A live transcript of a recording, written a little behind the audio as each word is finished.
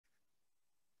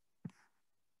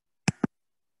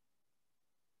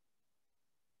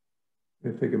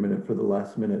It'll take a minute for the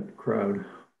last minute crowd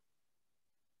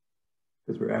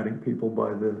because we're adding people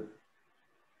by the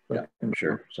Yeah,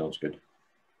 sure. Sounds good.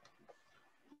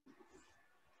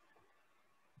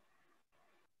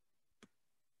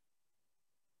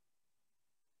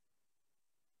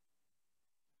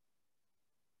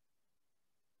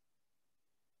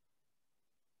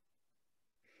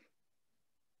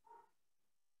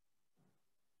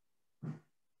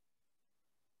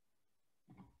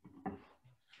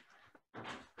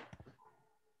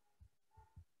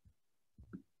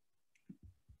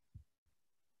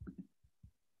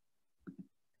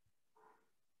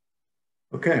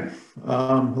 Okay.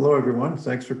 Hello, everyone.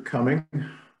 Thanks for coming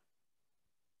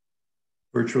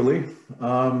virtually.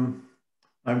 I'm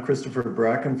Christopher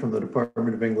Bracken from the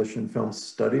Department of English and Film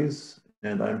Studies,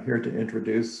 and I'm here to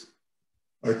introduce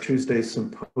our Tuesday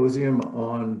symposium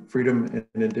on freedom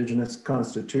and Indigenous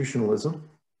constitutionalism,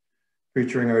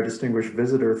 featuring our distinguished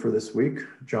visitor for this week,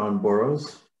 John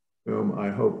Borrows, whom I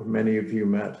hope many of you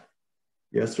met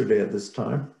yesterday at this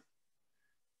time.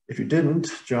 If you didn't,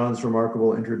 John's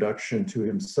remarkable introduction to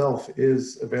himself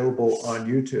is available on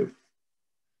YouTube.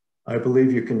 I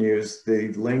believe you can use the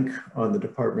link on the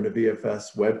Department of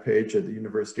EFS webpage at the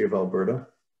University of Alberta.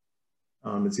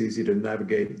 It's easy to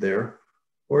navigate there,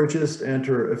 or just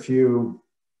enter a few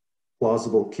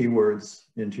plausible keywords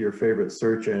into your favorite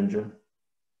search engine,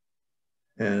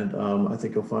 and I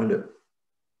think you'll find it.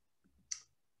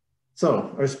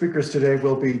 So our speakers today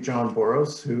will be John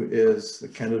Borrows, who is the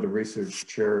Canada Research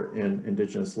Chair in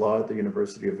Indigenous Law at the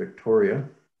University of Victoria.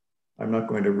 I'm not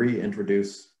going to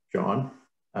reintroduce John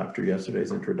after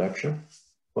yesterday's introduction,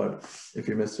 but if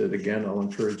you missed it again, I'll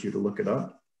encourage you to look it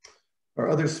up. Our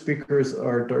other speakers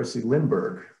are Darcy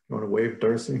Lindberg. You want to wave,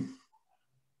 Darcy?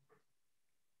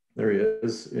 There he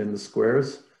is in the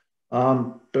squares.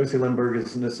 Darcy Lindberg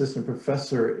is an assistant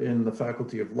professor in the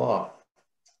Faculty of Law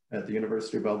at the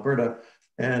University of Alberta,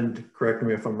 and correct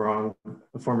me if I'm wrong,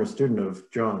 a former student of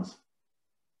John's.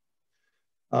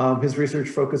 His research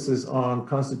focuses on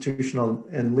constitutional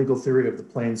and legal theory of the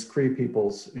Plains Cree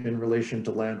peoples in relation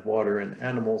to land, water, and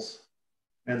animals,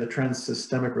 and the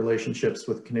trans-systemic relationships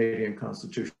with Canadian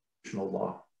constitutional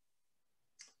law.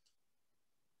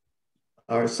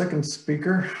 Our second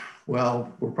speaker,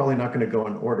 well, we're probably not going to go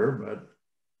in order, but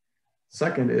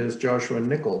second is Joshua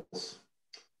Nichols,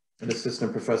 an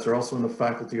assistant professor also in the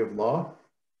Faculty of Law,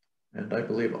 and I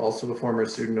believe also a former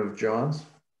student of John's,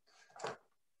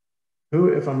 who,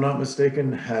 if I'm not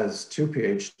mistaken, has 2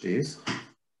 PhDs.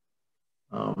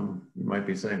 You might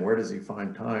be saying, where does he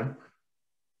find time?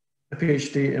 A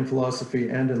PhD in philosophy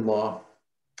and in law,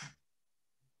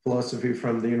 philosophy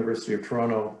from the University of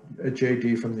Toronto, a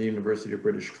JD from the University of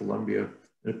British Columbia,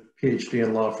 and a PhD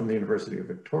in law from the University of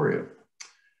Victoria.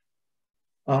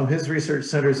 His research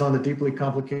centers on the deeply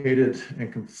complicated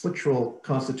and conflictual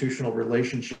constitutional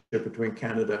relationship between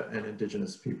Canada and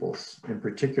Indigenous peoples, in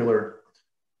particular,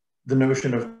 the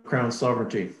notion of crown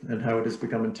sovereignty and how it has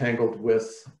become entangled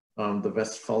with the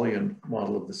Westphalian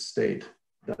model of the state.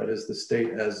 That is, the state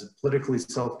as politically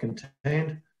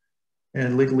self-contained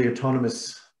and legally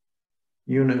autonomous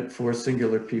unit for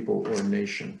singular people or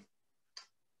nation.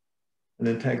 An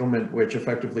entanglement which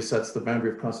effectively sets the boundary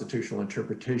of constitutional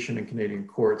interpretation in Canadian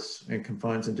courts and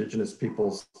confines Indigenous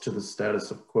peoples to the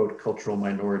status of, quote, cultural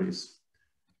minorities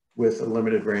with a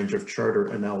limited range of charter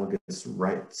analogous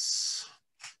rights.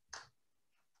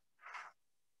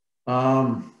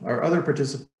 Our other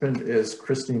participant is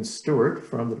Christine Stewart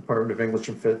from the Department of English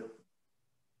and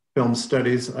Film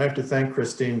Studies. I have to thank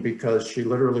Christine because she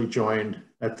literally joined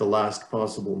at the last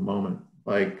possible moment,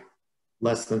 like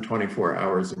less than 24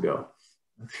 hours ago.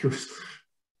 I think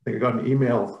I got an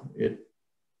email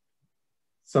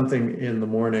something in the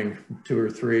morning, 2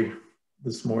 or 3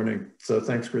 this morning. So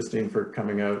thanks, Christine, for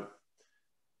coming out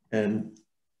and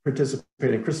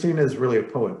participating. Christine is really a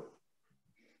poet.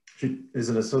 She is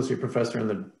an associate professor in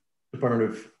the Department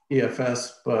of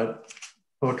EFS, but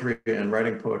poetry and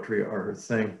writing poetry are her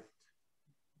thing.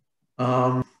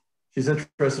 She's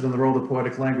interested in the role of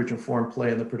poetic language and form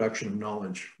play in the production of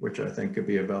knowledge, which I think could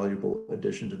be a valuable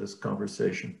addition to this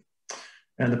conversation,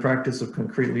 and the practice of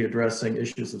concretely addressing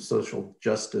issues of social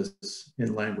justice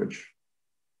in language.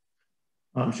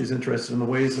 She's interested in the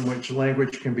ways in which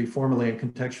language can be formally and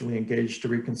contextually engaged to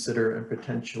reconsider and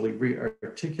potentially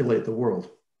re-articulate the world.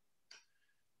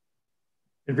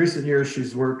 In recent years,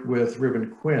 she's worked with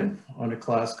Reuben Quinn on a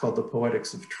class called The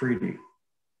Poetics of Treaty.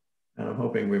 And I'm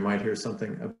hoping we might hear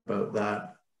something about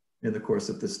that in the course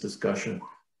of this discussion.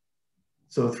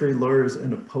 So 3 lawyers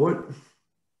and a poet.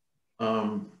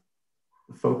 The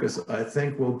focus, I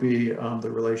think, will be the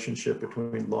relationship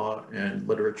between law and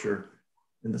literature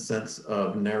in the sense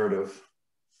of narrative.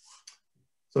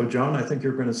 So John, I think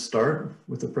you're going to start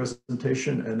with the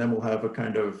presentation, and then we'll have a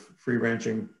kind of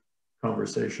free-ranging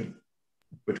conversation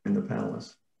between the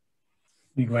panelists.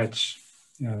 Miigwech.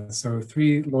 Yeah, so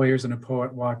 3 lawyers and a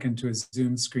poet walk into a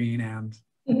Zoom screen, and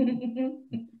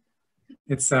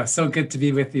it's so good to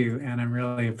be with you, and I'm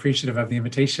really appreciative of the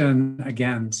invitation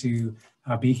again to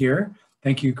be here.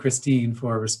 Thank you, Christine,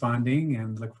 for responding,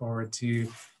 and look forward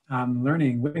to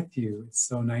learning with you. It's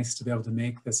so nice to be able to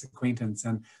make this acquaintance,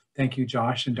 and thank you,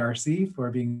 Josh and Darcy, for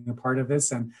being a part of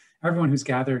this, and everyone who's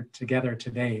gathered together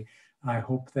today. I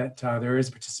hope that there is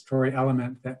a participatory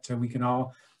element that we can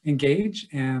all engage,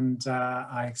 and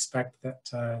I expect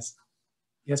that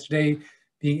yesterday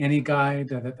being any guide,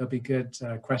 that there'll be good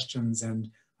questions and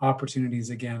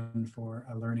opportunities again for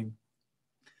learning.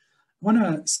 I want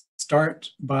to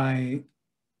start by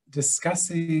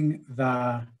discussing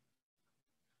the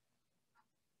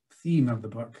theme of the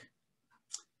book.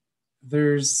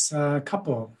 There's a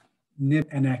couple, Nib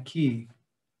and Aki,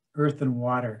 earth and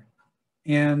water,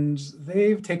 and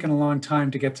they've taken a long time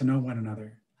to get to know one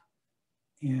another.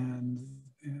 And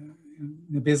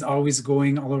Nib is always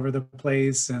going all over the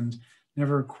place and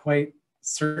never quite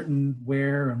certain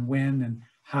where and when and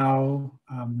how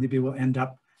Nibi will end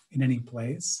up in any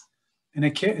place. And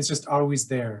Aki is just always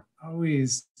there,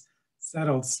 always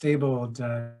settled, stable.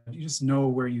 You just know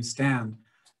where you stand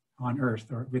on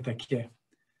earth or with Aki.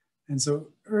 And so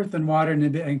earth and water,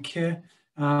 Nibi and Ki,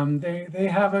 they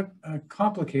have a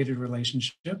complicated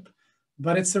relationship,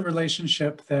 but it's a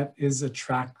relationship that is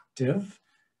attractive,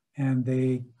 and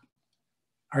they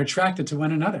are attracted to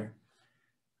one another.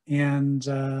 And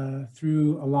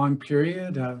through a long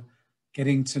period of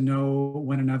getting to know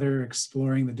one another,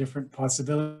 exploring the different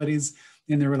possibilities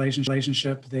in their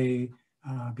relationship, they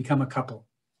become a couple.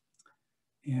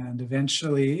 And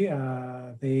eventually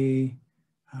they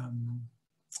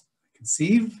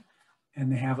conceive,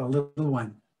 and they have a little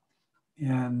one.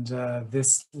 And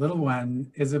this little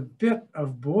one is a bit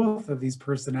of both of these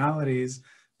personalities,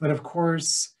 but of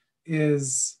course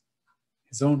is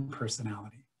his own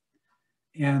personality.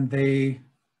 And they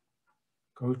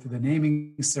go through the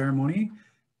naming ceremony,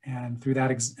 and through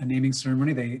that naming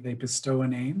ceremony, they bestow a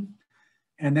name,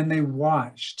 and then they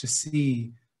watch to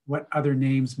see what other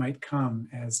names might come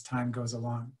as time goes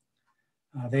along.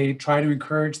 They try to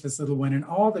encourage this little one in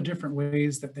all the different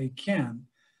ways that they can,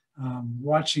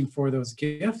 watching for those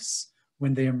gifts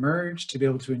when they emerge to be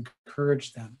able to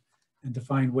encourage them and to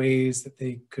find ways that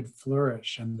they could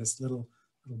flourish, and this little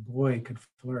boy could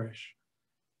flourish.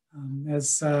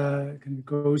 As kind of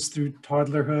goes through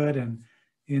toddlerhood and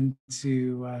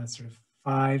into sort of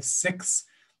 5, 6,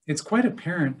 it's quite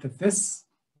apparent that this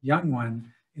young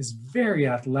one is very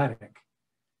athletic.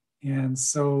 And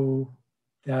so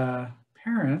the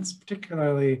parents,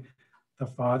 particularly the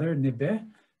father, Nibe,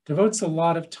 devotes a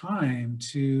lot of time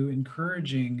to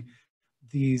encouraging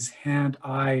these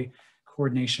hand-eye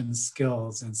coordination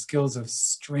skills and skills of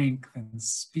strength and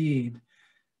speed.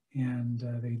 And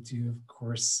they do, of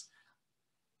course,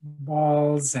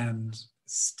 balls and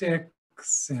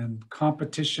sticks and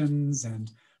competitions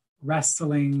and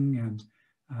wrestling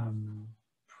and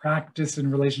practice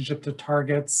in relationship to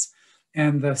targets.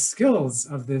 And the skills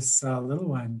of this little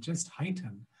one just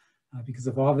heighten because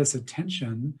of all this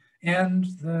attention and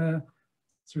the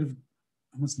sort of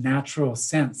almost natural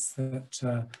sense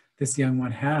that this young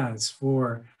one has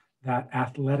for that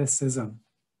athleticism.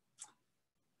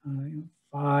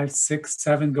 5, 6,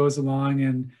 7 goes along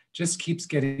and just keeps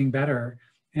getting better.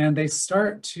 And they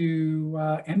start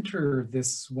to enter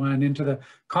this one into the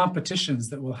competitions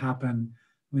that will happen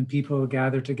when people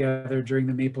gather together during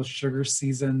the maple sugar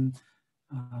season.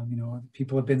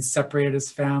 People have been separated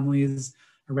as families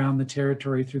around the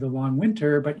territory through the long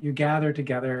winter, but you gather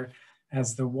together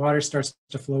as the water starts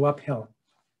to flow uphill,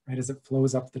 right, as it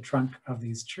flows up the trunk of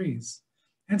these trees.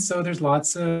 And so there's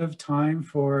lots of time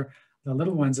for the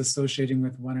little ones associating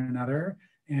with one another,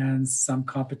 and some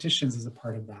competitions as a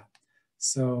part of that.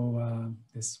 So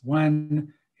this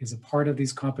one is a part of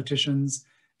these competitions,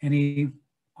 and he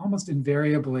almost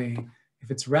invariably,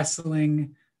 if it's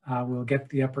wrestling, will get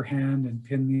the upper hand and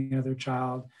pin the other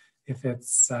child. If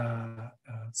it's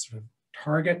sort of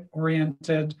target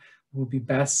oriented, will be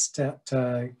best at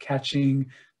catching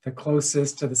the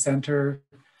closest to the center.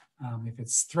 If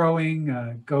it's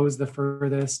throwing, goes the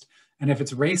furthest. And if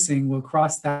it's racing, will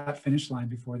cross that finish line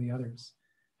before the others.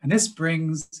 And this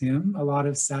brings him a lot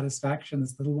of satisfaction,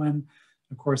 this little one.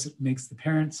 Of course, it makes the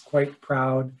parents quite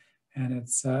proud, and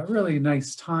it's a really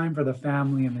nice time for the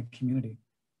family and the community.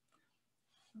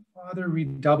 Father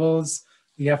redoubles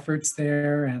the efforts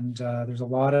there, and there's a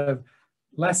lot of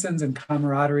lessons and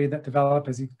camaraderie that develop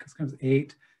as he becomes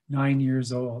 8, 9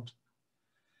 years old.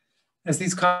 As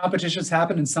these competitions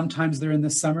happen, and sometimes they're in the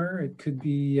summer, it could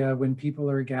be when people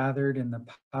are gathered in the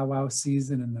powwow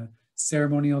season and the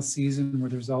ceremonial season, where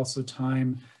there's also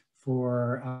time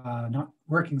for not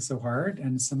working so hard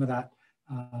and some of that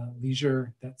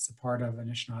leisure that's a part of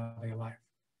Anishinaabe life.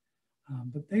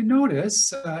 But they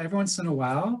notice every once in a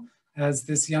while, as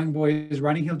this young boy is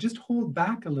running, he'll just hold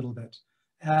back a little bit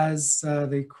as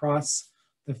they cross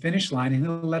the finish line, and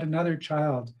he'll let another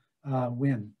child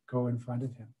go in front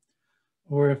of him.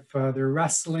 Or if they're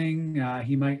wrestling,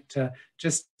 he might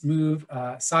just move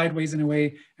sideways in a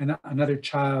way, and another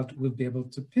child will be able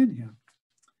to pin him.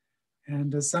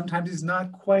 And sometimes he's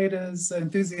not quite as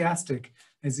enthusiastic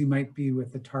as he might be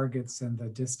with the targets and the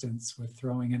distance with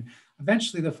throwing. And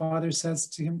eventually the father says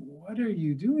to him, "What are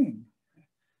you doing?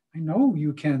 I know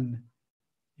you can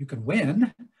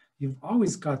win. You've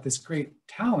always got this great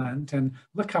talent, and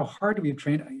look how hard we've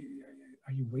trained.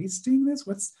 Are you wasting this?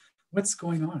 What's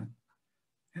going on?"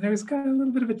 And there's got a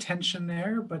little bit of a tension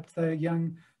there, but the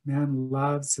young man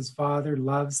loves his father,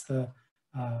 loves the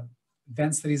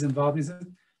events that he's involved in. He says,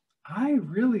 "I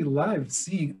really love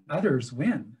seeing others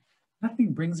win.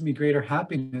 Nothing brings me greater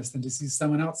happiness than to see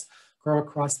someone else go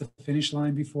across the finish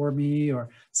line before me, or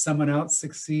someone else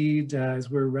succeed as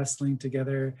we're wrestling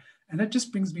together. And that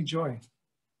just brings me joy."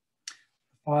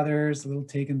 The father's a little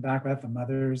taken back by the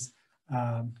mother's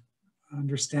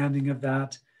understanding of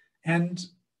that. And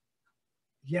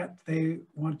yet they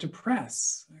want to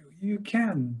press. You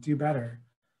can do better.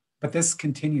 But this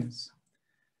continues.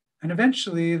 And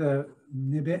eventually the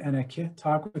Nibe and Eke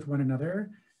talk with one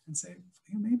another and say,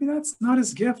 maybe that's not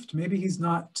his gift. Maybe he's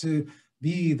not to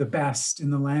be the best in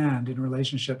the land in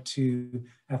relationship to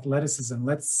athleticism.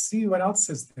 Let's see what else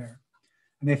is there.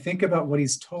 And they think about what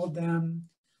he's told them,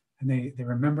 and they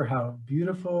remember how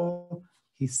beautiful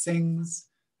he sings,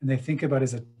 and they think about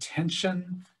his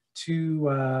attention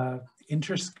to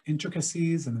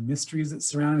intricacies and the mysteries that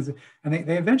surround it. And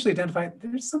they eventually identify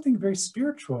there's something very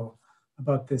spiritual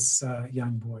about this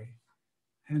young boy.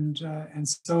 And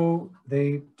so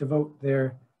they devote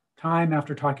their time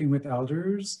after talking with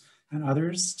elders and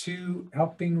others to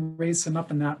helping raise him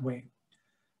up in that way.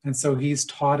 And so he's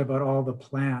taught about all the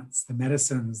plants, the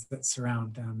medicines that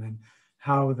surround them, and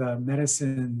how the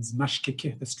medicines,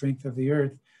 mashkeke, the strength of the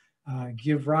earth,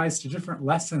 give rise to different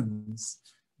lessons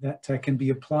that can be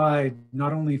applied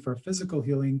not only for physical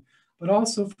healing, but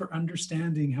also for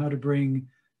understanding how to bring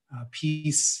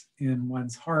peace in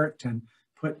one's heart and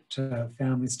put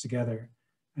families together.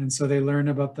 And so they learn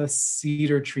about the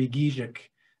cedar tree, gijik.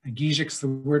 And gijik's the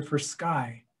word for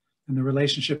sky, and the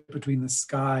relationship between the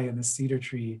sky and the cedar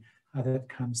tree that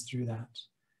comes through that.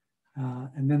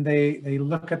 And then they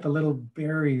look at the little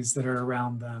berries that are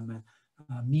around them,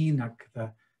 minak,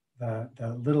 the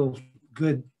little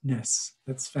goodness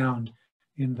that's found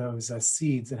in those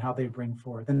seeds and how they bring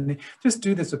forth. And they just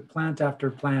do this with plant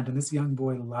after plant, and this young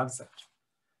boy loves it.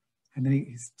 And then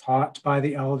he's taught by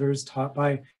the elders, taught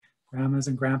by grandmas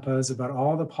and grandpas about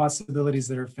all the possibilities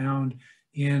that are found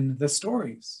in the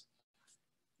stories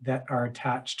that are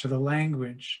attached to the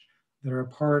language, that are a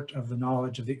part of the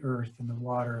knowledge of the earth and the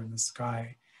water and the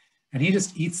sky. And he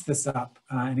just eats this up,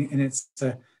 and it's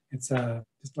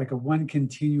just like a one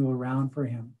continual round for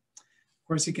him. Of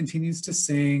course, he continues to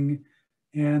sing,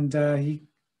 and he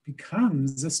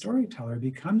becomes a storyteller,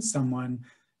 becomes someone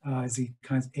as he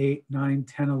becomes 8, 9,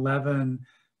 10, 11,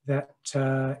 that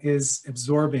is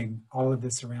absorbing all of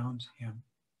this around him.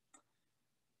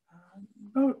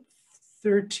 About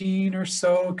 13 or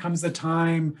so comes the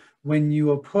time when you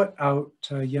will put out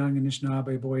young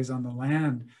Anishinaabe boys on the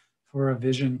land for a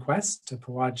vision quest to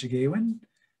Powajigewin.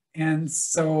 And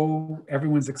so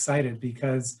everyone's excited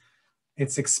because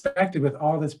it's expected with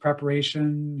all this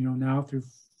preparation, now through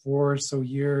 4 or so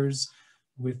years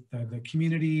with the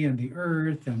community and the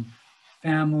earth and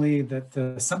family,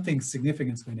 that something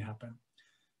significant is going to happen.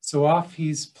 So off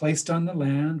he's placed on the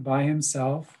land by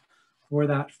himself for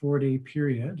that 4-day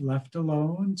period, left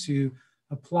alone to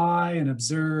apply and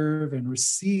observe and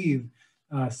receive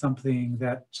something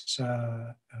that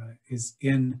is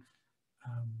in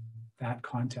that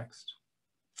context.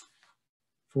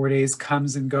 4 days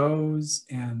comes and goes,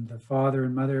 and the father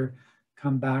and mother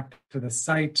come back to the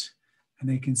site, and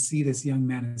they can see this young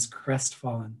man is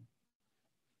crestfallen.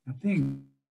 Nothing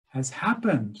has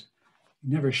happened.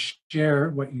 You never share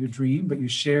what you dream, but you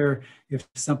share if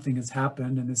something has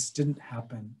happened, and this didn't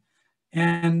happen.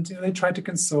 And they tried to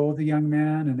console the young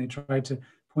man, and they tried to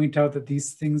point out that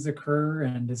these things occur,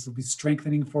 and this will be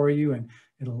strengthening for you, and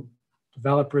it'll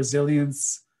develop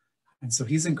resilience. And so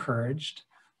he's encouraged,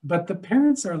 But the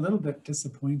parents are a little bit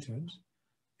disappointed.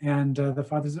 And the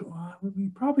father said, well, we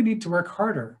probably need to work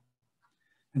harder.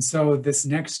 And so this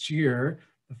next year,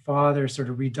 the father sort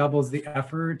of redoubles the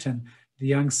effort, and the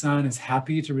young son is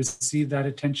happy to receive that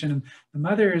attention. And the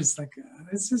mother is like,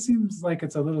 this just seems like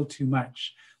it's a little too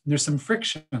much. And there's some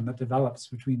friction that develops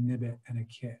between Nibe and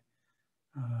Ake.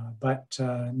 But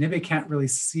Nibe can't really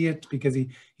see it because he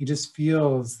just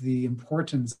feels the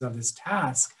importance of this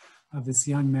task of this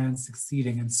young man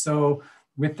succeeding. And so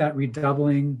with that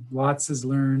redoubling, lots is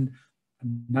learned.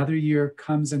 Another year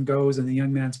comes and goes, and the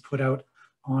young man's put out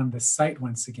on the site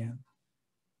once again.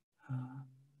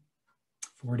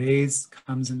 4 days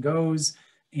comes and goes,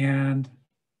 and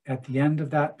at the end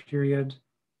of that period,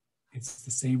 it's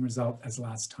the same result as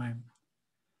last time.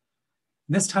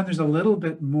 And this time there's a little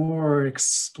bit more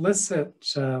explicit,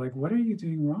 like, what are you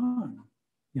doing wrong,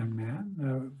 young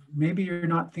man? Maybe you're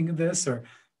not thinking this or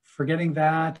forgetting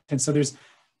that. And so there's,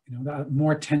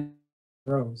 more tension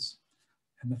grows.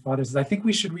 And the father says, I think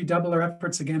we should redouble our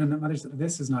efforts again. And the mother says,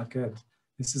 this is not good.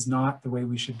 This is not the way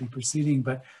we should be proceeding.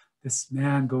 But this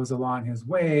man goes along his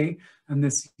way, and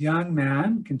this young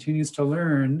man continues to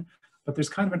learn, but there's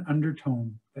kind of an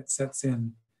undertone that sets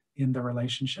in the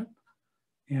relationship.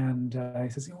 And he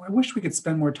says, I wish we could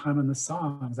spend more time on the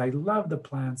songs. I love the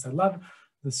plants. I love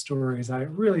the stories. I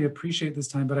really appreciate this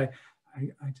time, but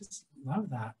I just love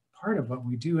that part of what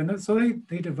we do. And so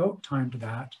they devote time to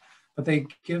that, but they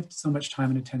give so much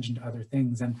time and attention to other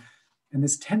things. And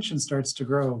this tension starts to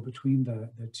grow between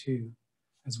the two,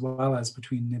 as well as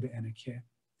between Nibe and Ake.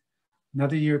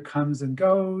 Another year comes and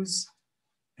goes,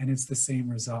 and it's the same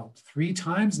result. 3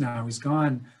 times now he's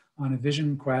gone on a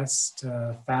vision quest,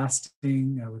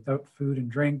 fasting, without food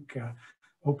and drink,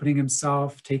 opening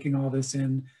himself, taking all this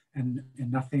in, and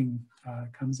nothing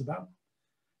comes about.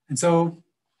 And so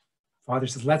Father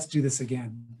says, let's do this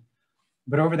again.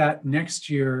 But over that next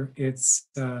year, it's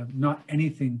not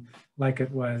anything like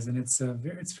it was. And it's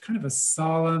kind of a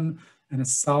solemn and a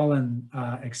sullen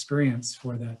experience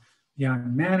for the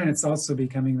young man. And it's also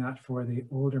becoming that for the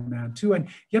older man too. And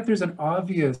yet there's an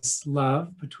obvious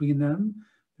love between them.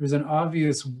 There's an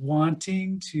obvious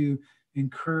wanting to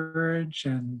encourage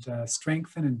and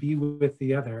strengthen and be with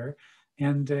the other.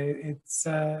 And it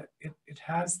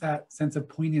has that sense of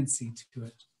poignancy to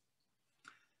it.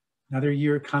 Another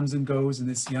year comes and goes, and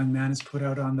this young man is put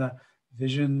out on the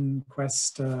vision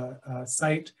quest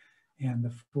site, and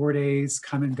the 4 days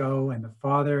come and go, and the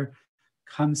father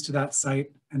comes to that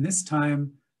site, and this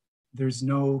time there's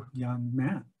no young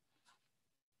man.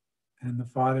 And the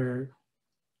father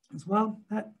says, well,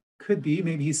 that could be,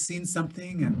 maybe he's seen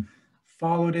something and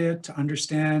followed it to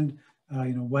understand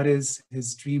what his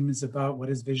dream is about, what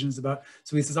his vision is about.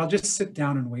 So he says, I'll just sit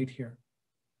down and wait here.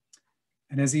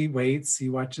 And as he waits, he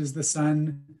watches the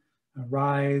sun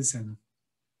rise and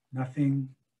nothing.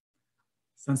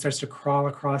 The sun starts to crawl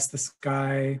across the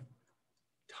sky.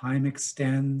 Time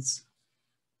extends.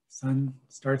 Sun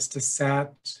starts to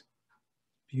set.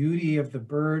 Beauty of the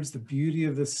birds, the beauty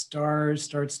of the stars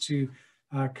starts to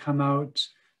come out,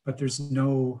 but there's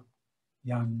no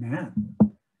young man.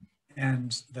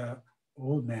 And the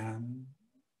old man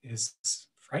is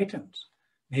frightened.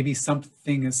 Maybe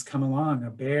something has come along, a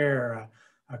bear,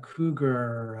 a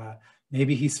cougar,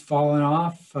 maybe he's fallen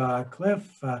off a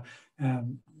cliff.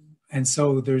 And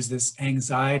so there's this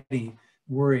anxiety,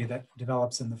 worry that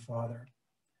develops in the father.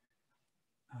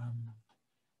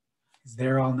 He's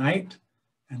there all night,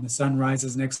 and the sun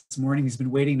rises next morning. He's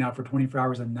been waiting now for 24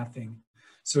 hours and nothing.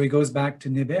 So he goes back to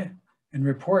Nibe and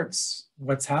reports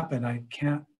what's happened. I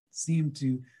can't seem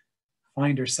to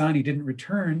find her son. He didn't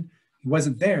return. He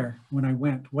wasn't there when I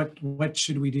went. What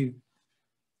should we do?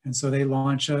 And so they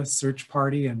launch a search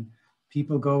party, and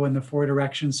people go in the 4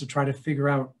 directions to try to figure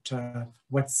out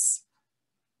what's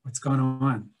gone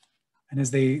on. And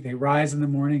as they rise in the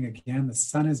morning, again, the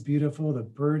sun is beautiful, the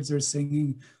birds are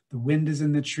singing, the wind is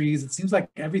in the trees. It seems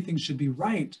like everything should be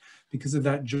right because of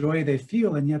that joy they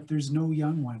feel, and yet there's no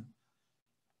young one.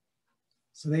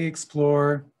 So they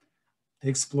explore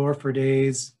for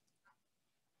days,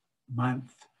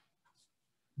 month,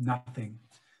 nothing.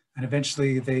 And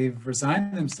eventually they've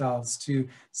resigned themselves to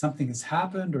something has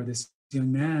happened, or this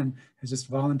young man has just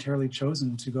voluntarily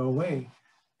chosen to go away.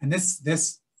 And this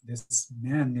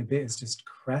man, Nibe, is just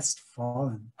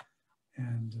crestfallen.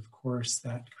 And of course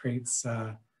that creates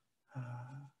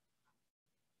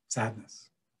sadness.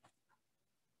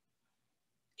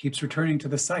 Keeps returning to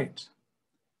the site.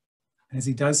 And as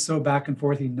he does so back and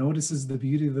forth, he notices the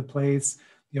beauty of the place.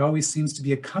 He always seems to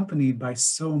be accompanied by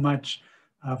so much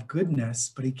of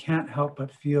goodness, but he can't help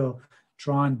but feel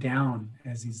drawn down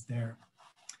as he's there.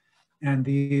 And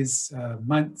these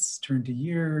months turn to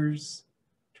years,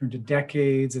 turn to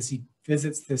decades as he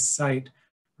visits this site,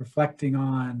 reflecting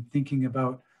on, thinking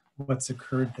about what's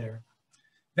occurred there.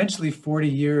 Eventually 40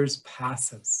 years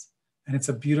passes, and it's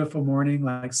a beautiful morning.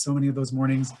 Like so many of those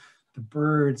mornings, the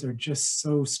birds are just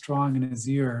so strong in his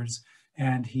ears,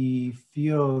 and he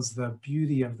feels the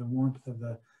beauty of the warmth of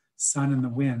the sun and the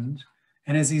wind.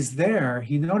 And as he's there,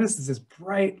 he notices this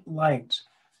bright light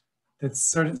that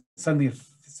suddenly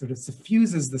sort of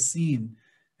suffuses the scene,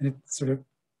 and it sort of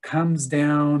comes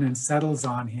down and settles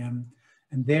on him.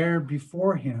 And there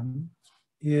before him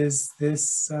is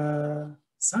this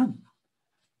sun.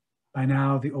 By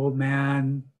now, the old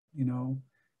man,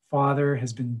 father,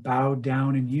 has been bowed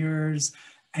down in years,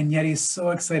 and yet he's so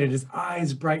excited. His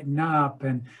eyes brighten up,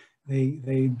 and they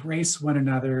embrace one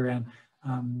another, and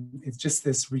it's just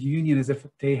this reunion as if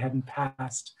they hadn't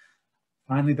passed.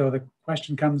 Finally, though, the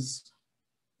question comes,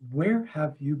 where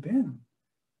have you been?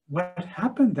 What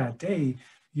happened that day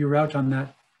you were out on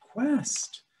that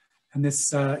quest? And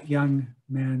this young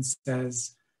man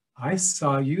says, I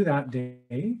saw you that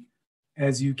day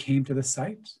as you came to the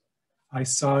site. I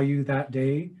saw you that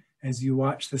day as you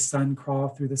watched the sun crawl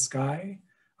through the sky.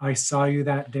 I saw you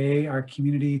that day our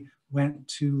community went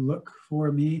to look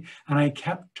for me, and I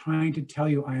kept trying to tell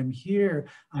you, I am here,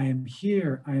 I am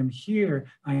here, I am here,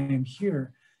 I am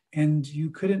here. And you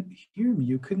couldn't hear me,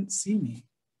 you couldn't see me.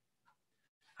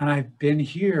 And I've been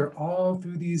here all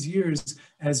through these years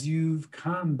as you've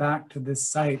come back to this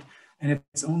site, and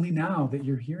it's only now that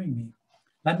you're hearing me.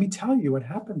 Let me tell you what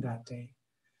happened that day.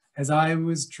 As I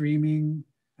was dreaming,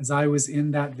 as I was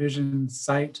in that vision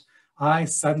site, I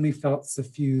suddenly felt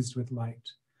suffused with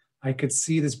light. I could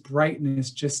see this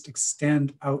brightness just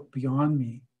extend out beyond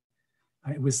me.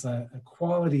 It was a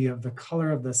quality of the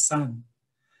color of the sun.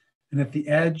 And at the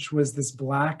edge was this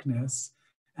blackness,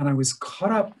 and I was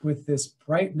caught up with this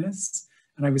brightness,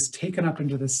 and I was taken up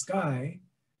into the sky,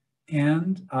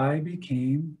 and I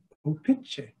became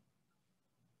Opiche,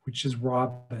 which is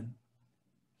robin.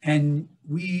 And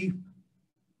we,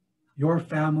 your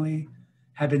family,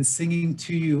 have been singing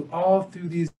to you all through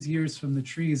these years from the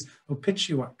trees,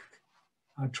 Opichiwak,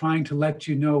 trying to let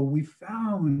you know we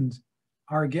found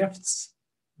our gifts,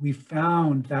 we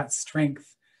found that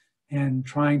strength, and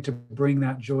trying to bring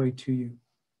that joy to you.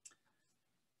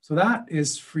 So that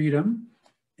is freedom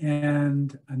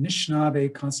and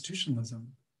Anishinaabe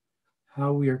constitutionalism,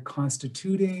 how we are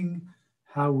constituting,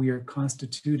 how we are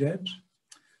constituted.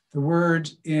 The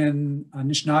word in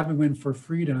Anishinaabe for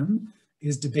freedom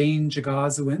is Debain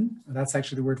Jagazuin. That's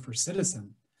actually the word for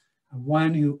citizen,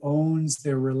 one who owns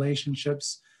their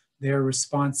relationships, their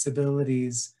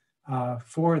responsibilities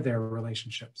for their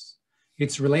relationships.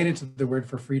 It's related to the word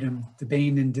for freedom,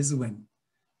 Debain Indizuin,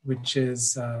 which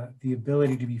is the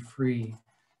ability to be free,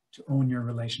 to own your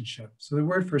relationship. So the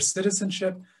word for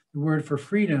citizenship, the word for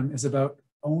freedom is about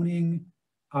owning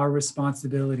our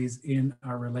responsibilities in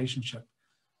our relationship.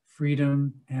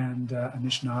 Freedom and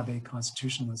Anishinaabe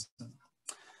constitutionalism.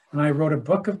 And I wrote a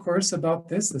book, of course, about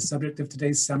this, the subject of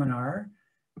today's seminar.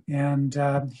 And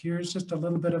here's just a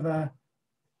little bit of a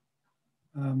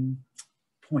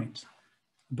point.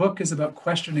 The book is about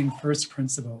questioning first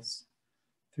principles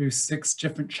through 6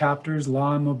 different chapters: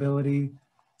 law and mobility,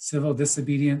 civil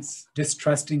disobedience,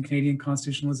 distrusting Canadian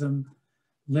constitutionalism,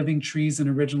 living trees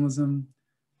and originalism,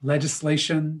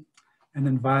 legislation, and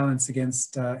then violence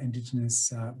against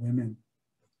Indigenous women.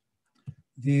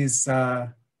 These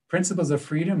principles of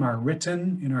freedom are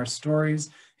written in our stories.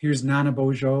 Here's Nana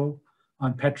Bojo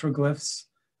on petroglyphs,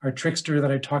 our trickster that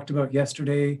I talked about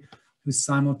yesterday, who's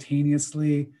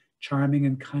simultaneously charming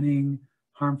and cunning,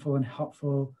 harmful and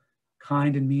helpful,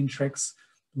 kind and mean tricks,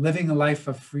 living a life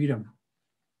of freedom.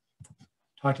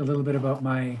 Talked a little bit about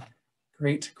my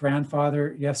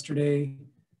great-grandfather yesterday,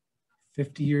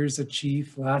 50 years a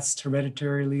chief, last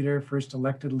hereditary leader, first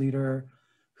elected leader,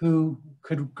 who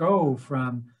could go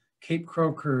from Cape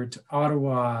Croker to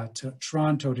Ottawa to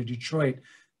Toronto to Detroit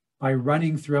by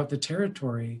running throughout the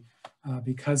territory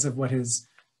because of what his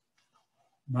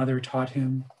mother taught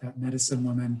him, that medicine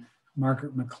woman,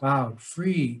 Margaret MacLeod,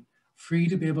 free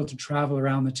to be able to travel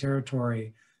around the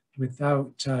territory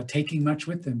without taking much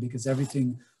with him because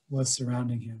everything was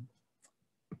surrounding him.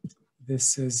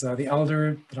 This is the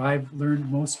elder that I've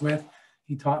learned most with.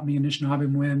 He taught me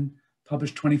Anishinaabe,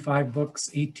 published 25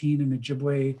 books, 18 in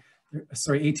Ojibwe,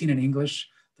 18 in English,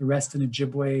 the rest in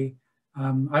Ojibwe.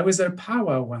 I was at a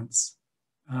powwow once,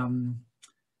 and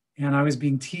I was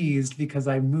being teased because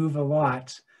I move a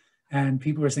lot, and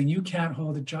people were saying, you can't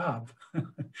hold a job.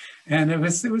 And it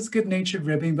was good-natured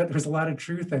ribbing, but there was a lot of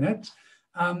truth in it.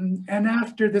 And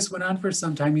after this went on for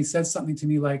some time, he said something to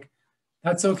me like,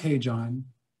 That's okay, John.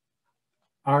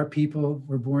 Our people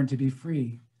were born to be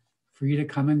free, free to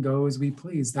come and go as we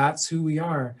please. That's who we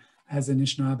are as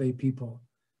Anishinaabe people.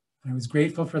 I was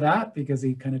grateful for that because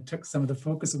he kind of took some of the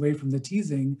focus away from the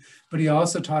teasing, but he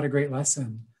also taught a great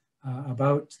lesson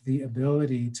about the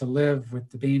ability to live with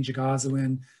the Bain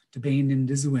Jagazuin, the Bain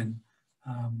Nindizuin,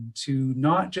 to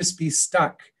not just be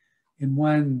stuck in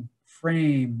one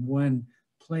frame, one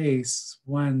place,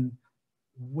 one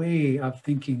way of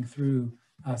thinking through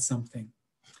something.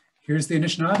 Here's the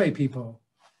Anishinaabe people.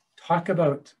 Talk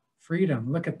about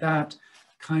freedom. Look at that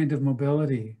kind of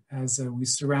mobility as we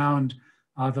surround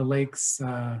the lakes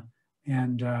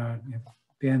and have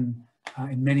been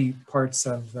in many parts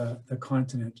of the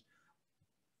continent.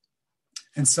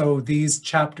 And so these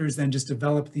chapters then just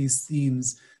develop these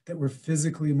themes that we're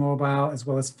physically mobile as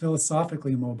well as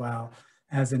philosophically mobile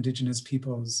as Indigenous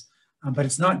peoples. But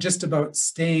it's not just about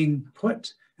staying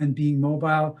put and being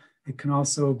mobile. It can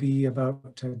also be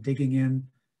about digging in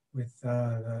with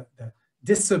the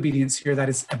disobedience here. That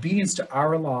is, obedience to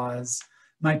our laws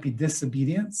might be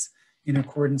disobedience in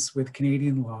accordance with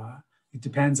Canadian law. It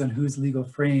depends on whose legal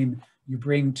frame you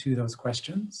bring to those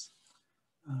questions.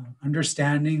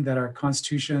 Understanding that our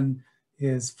Constitution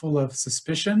is full of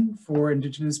suspicion for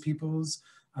Indigenous peoples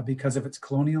because of its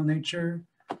colonial nature,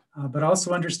 but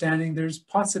also understanding there's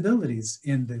possibilities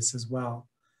in this as well,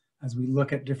 as we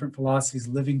look at different philosophies,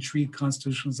 living tree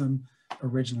constitutionalism,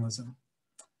 originalism.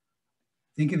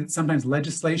 Thinking that sometimes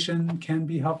legislation can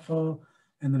be helpful,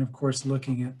 and then of course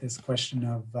looking at this question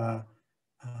of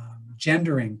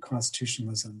gendering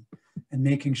constitutionalism and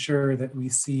making sure that we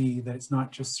see that it's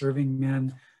not just serving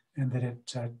men and that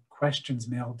it questions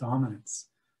male dominance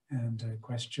and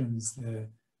questions the,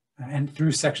 and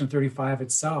through Section 35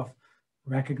 itself,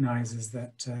 recognizes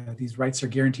that these rights are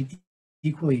guaranteed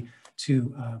equally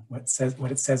to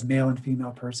what it says male and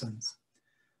female persons.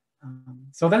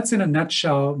 So that's in a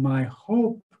nutshell. My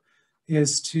hope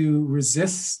is to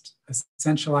resist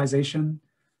essentialization,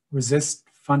 resist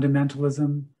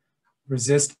fundamentalism,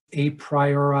 resist a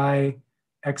priori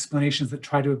explanations that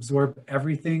try to absorb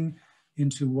everything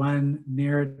into one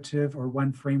narrative or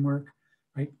one framework,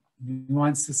 right?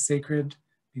 Nuance is sacred.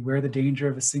 Beware the danger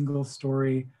of a single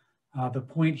story. The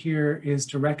point here is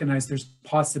to recognize there's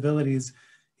possibilities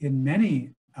in many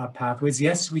pathways.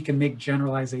 Yes, we can make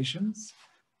generalizations.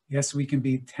 Yes, we can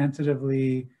be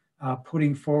tentatively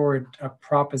putting forward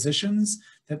propositions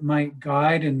that might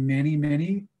guide in many,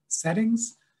 many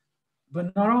settings,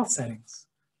 but not all settings.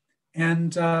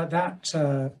 And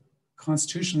that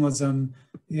constitutionalism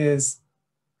is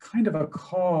kind of a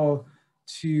call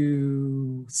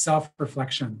to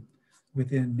self-reflection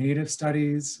within Native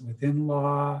studies, within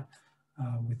law,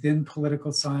 within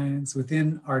political science,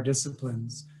 within our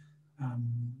disciplines,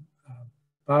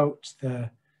 about the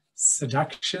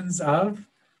seductions of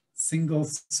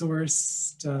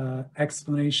single-sourced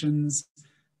explanations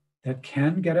that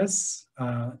can get us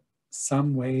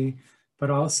some way, but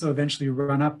also eventually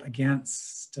run up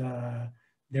against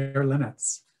their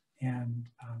limits. And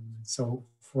so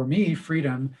for me,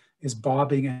 freedom is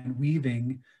bobbing and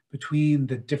weaving between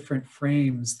the different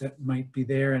frames that might be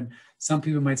there. And some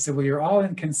people might say, well, you're all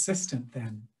inconsistent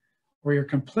then, or you're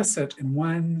complicit in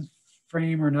one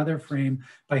frame or another frame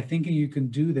by thinking you can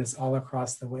do this all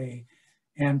across the way.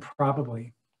 And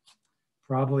probably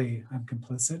I'm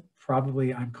complicit,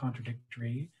 probably I'm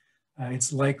contradictory.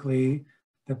 It's likely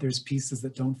that there's pieces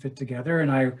that don't fit together,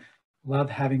 and I love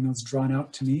having those drawn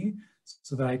out to me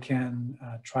so that I can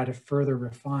try to further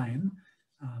refine,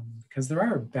 because there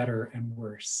are better and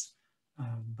worse.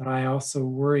 But I also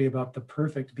worry about the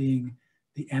perfect being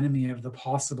the enemy of the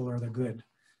possible or the good.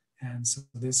 And so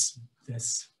this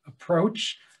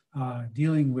approach,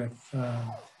 dealing with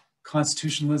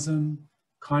constitutionalism,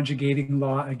 conjugating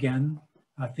law again,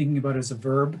 thinking about it as a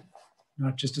verb,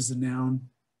 not just as a noun,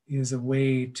 is a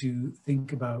way to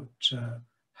think about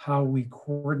how we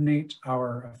coordinate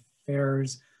our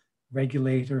affairs,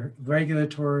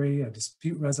 regulatory,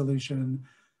 dispute resolution,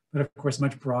 but of course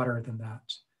much broader than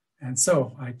that. And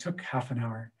so I took half an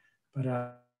hour, but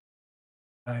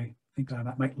I think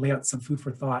that might lay out some food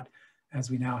for thought as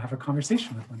we now have a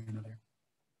conversation with one another.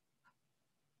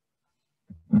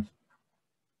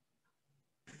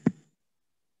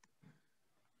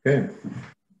 Okay,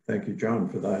 thank you, John,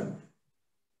 for that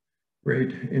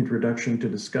great introduction to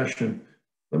discussion.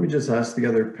 Let me just ask the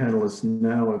other panelists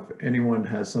now if anyone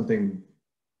has something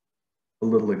a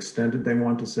little extended they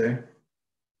want to say,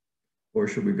 or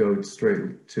should we go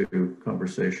straight to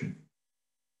conversation?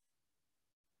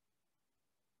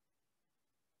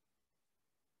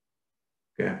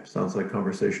 Okay, sounds like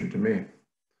conversation to me.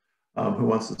 Who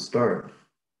wants to start?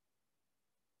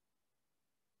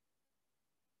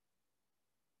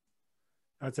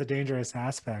 That's a dangerous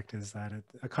aspect, is that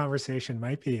a conversation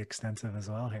might be extensive as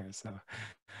well here. So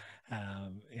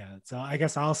yeah, so I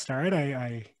guess I'll start.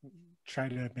 I try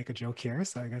to make a joke here,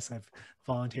 so I guess I've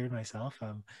volunteered myself.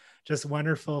 Just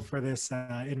wonderful for this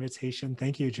invitation.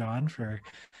 Thank you, John, for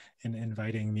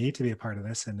inviting me to be a part of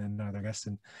this, and another guest,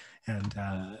 and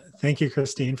thank you,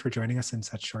 Christine, for joining us in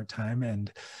such short time.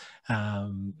 And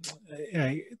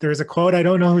there's a quote, I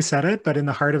don't know who said it, but in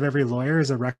the heart of every lawyer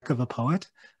is a wreck of a poet.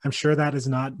 I'm sure that is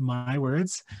not my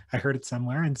words. I heard it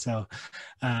somewhere. And so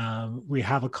we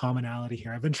have a commonality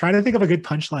here. I've been trying to think of a good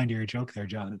punchline to your joke there,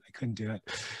 John, and I couldn't do it.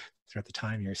 Throughout the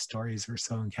time, your stories were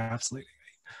so encapsulating.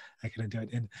 I couldn't do it.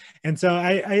 And so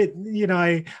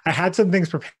I had some things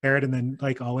prepared, and then,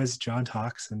 like always, John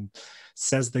talks and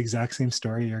says the exact same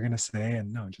story you're going to say.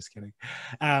 And no, I'm just kidding.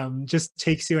 Just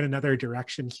takes you in another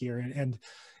direction here.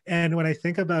 And when I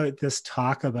think about this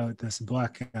talk about this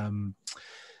book,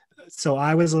 so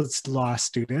I was a law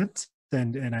student,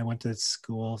 and I went to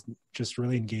school just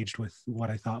really engaged with what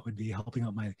I thought would be helping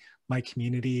out my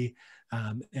community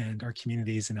and our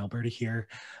communities in Alberta here.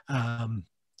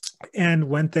 And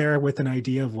went there with an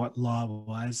idea of what law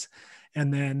was.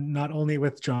 And then not only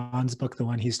with John's book, the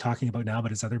one he's talking about now, but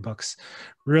his other books,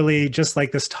 really just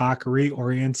like this talk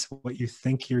reorients what you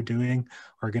think you're doing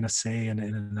or going to say in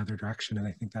another direction. And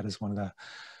I think that is one of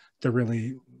the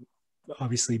really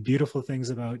obviously beautiful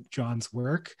things about John's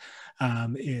work,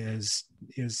 is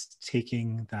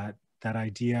taking that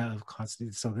idea of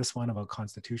so this one about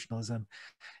constitutionalism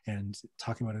and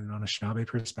talking about it in an Anishinaabe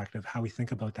perspective, how we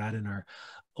think about that in our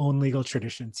own legal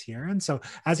traditions here. And so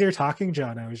as you're talking,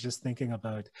 John, I was just thinking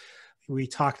about, we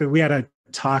had a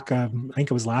talk, I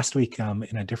think it was last week,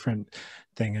 in a different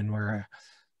thing, and where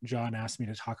John asked me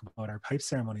to talk about our pipe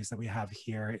ceremonies that we have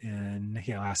here in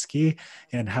Nihiawaski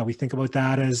and how we think about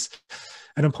that as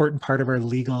an important part of our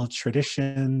legal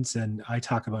traditions. And I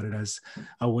talk about it as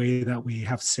a way that we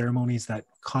have ceremonies that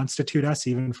constitute us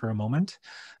even for a moment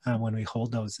when we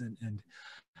hold those.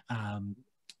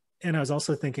 And I was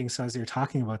also thinking, so as you're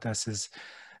talking about this, is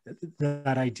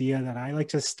that idea that I like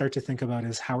to start to think about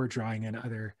is how we're drawing in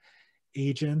other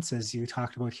agents, as you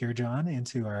talked about here, John,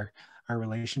 into our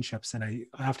relationships. And I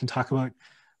often talk about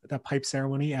the pipe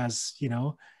ceremony as,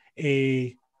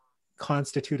 a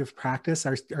constitutive practice.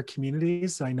 Our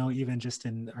communities, I know even just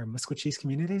in our Musqueam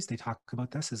communities, they talk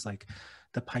about this as like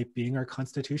the pipe being our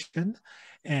constitution.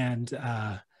 And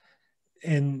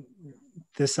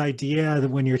this idea that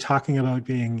when you're talking about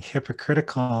being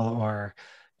hypocritical or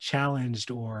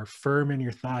challenged or firm in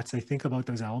your thoughts, I think about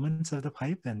those elements of the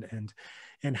pipe and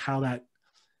how that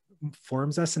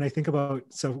forms us. And I think about,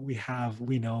 so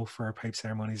we know for our pipe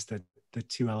ceremonies that the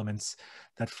two elements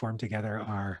that form together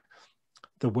are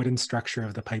the wooden structure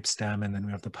of the pipe stem, and then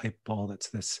we have the pipe bowl that's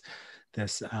this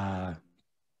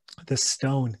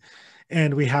stone.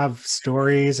 And we have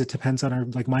stories. It depends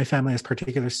on like my family has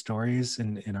particular stories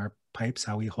in our pipes,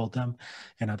 how we hold them,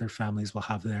 and other families will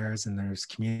have theirs, and there's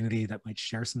community that might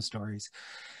share some stories.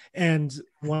 And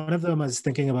one of them I was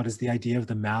thinking about is the idea of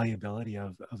the malleability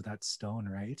of that stone,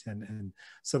 right? And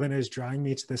so then it was drawing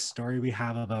me to this story we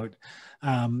have about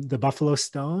the buffalo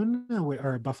stone,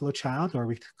 or buffalo child, or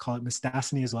we call it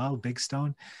Mistassini as well, big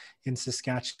stone in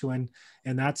Saskatchewan.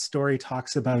 And that story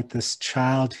talks about this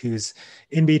child who's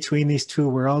in between these two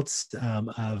worlds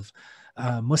of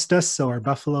Mustas, so our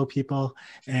buffalo people,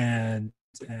 and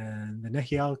the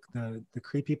Nehiel, the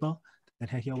Cree people, the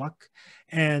Nehielwak,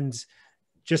 and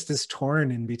just is torn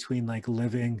in between, like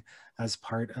living as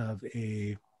part of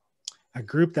a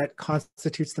group that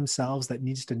constitutes themselves, that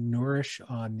needs to nourish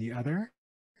on the other,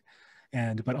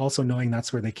 but also knowing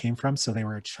that's where they came from. So they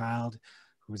were a child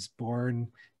who was born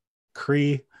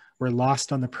Cree, were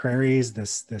lost on the prairies.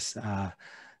 This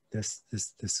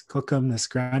Cookham, this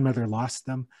grandmother, lost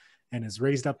them and is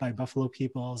raised up by buffalo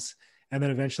peoples, and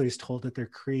then eventually is told that they're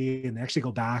Cree, and they actually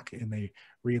go back and they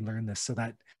relearn this. So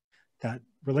that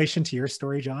relation to your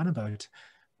story, John, about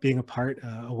being a part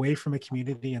away from a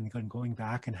community and going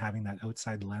back and having that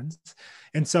outside lens.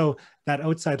 And so that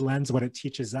outside lens, what it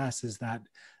teaches us is that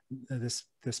this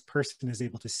person is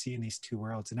able to see in these two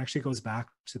worlds, and actually goes back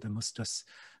to the Mustas,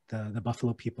 the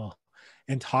buffalo people,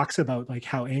 and talks about like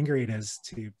how angry it is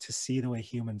to see the way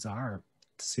humans are,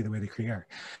 to see the way the Cree are.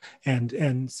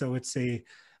 And so it's an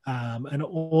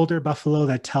older buffalo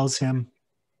that tells him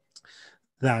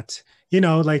that,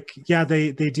 like, yeah,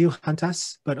 they do hunt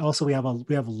us, but also we have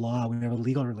law, we have a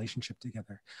legal relationship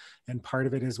together. And part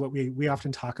of it is what we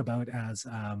often talk about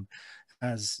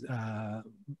as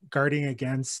guarding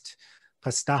against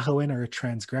pastahoin, or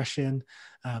transgression,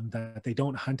 that they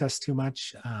don't hunt us too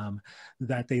much,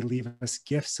 that they leave us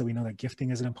gifts. So we know that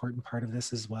gifting is an important part of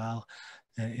this as well,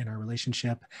 in our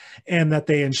relationship, and that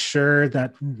they ensure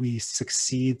that we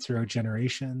succeed throughout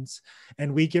generations.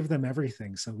 And we give them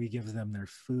everything. So we give them their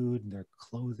food and their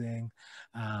clothing.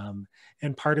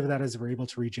 And part of that is we're able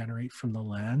to regenerate from the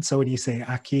land. So when you say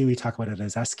aki, we talk about it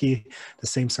as eski, the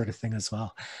same sort of thing as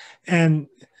well. And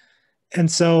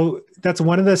so that's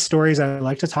one of the stories I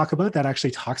like to talk about that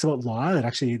actually talks about law,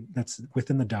 that's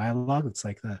within the dialogue. It's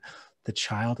like the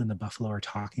child and the buffalo are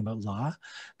talking about law.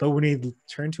 But when we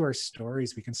turn to our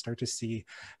stories, we can start to see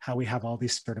how we have all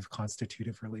these sort of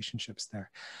constitutive relationships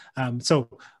there. So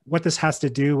what this has to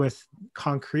do with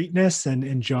concreteness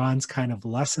and John's kind of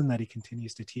lesson that he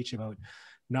continues to teach about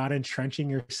not entrenching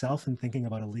yourself and thinking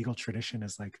about a legal tradition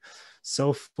as like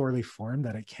so poorly formed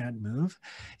that it can't move,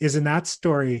 is in that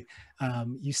story,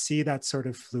 you see that sort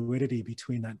of fluidity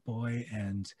between that boy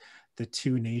and the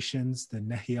two nations, the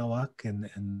Nehiawak and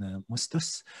the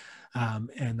Mustus,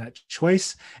 and that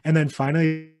choice. And then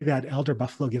finally, that elder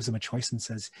buffalo gives him a choice and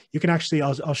says, "You can actually,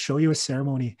 I'll show you a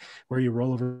ceremony where you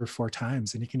roll over 4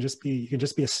 times, and you can just be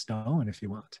a stone if you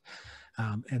want."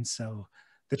 And so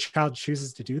the child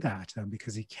chooses to do that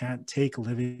because he can't take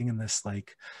living in this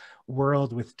like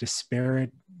world with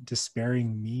despairing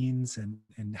means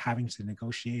and having to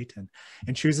negotiate,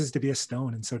 and chooses to be a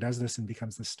stone, and so does this and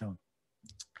becomes the stone.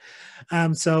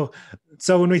 So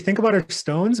when we think about our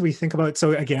stones, we think about,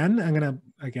 so again,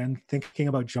 thinking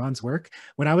about John's work.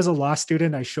 When I was a law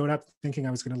student, I showed up thinking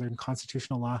I was going to learn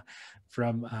constitutional law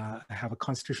from, I have a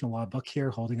constitutional law book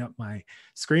here holding up my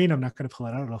screen. I'm not going to pull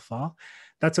it out, it'll fall.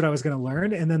 That's what I was going to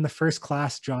learn. And then the first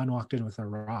class, John walked in with a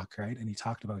rock, right? And he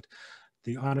talked about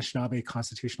the Anishinaabe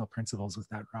constitutional principles with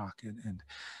that rock.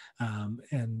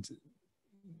 And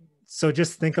so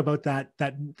just think about that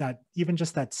even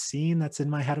just that scene that's in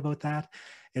my head about that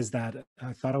is that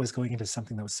I thought I was going into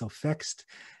something that was so fixed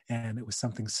and it was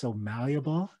something so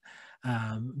malleable.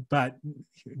 But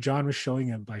John was showing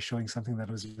it by showing something that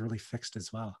was really fixed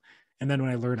as well. And then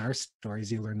when I learn our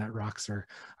stories, you learn that rocks are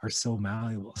so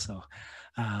malleable.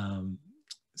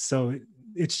 So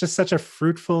it's just such a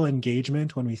fruitful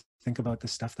engagement when we think about the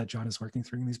stuff that John is working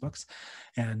through in these books.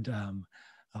 And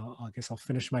I guess I'll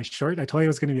finish my short. I told you it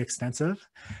was going to be extensive.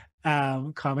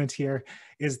 Comment here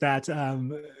is that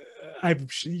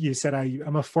you said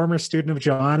I'm a former student of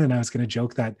John, and I was going to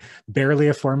joke that barely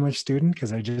a former student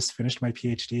because I just finished my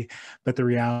PhD. But the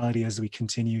reality is we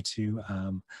continue to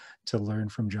learn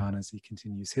from John as he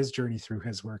continues his journey through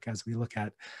his work, as we look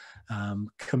at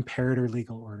comparator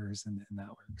legal orders and that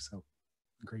work. So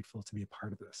I'm grateful to be a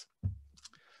part of this.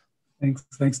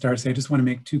 Thanks, Darcy. I just want to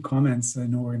make 2 comments. I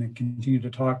know we're going to continue to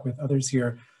talk with others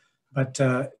here, but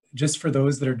just for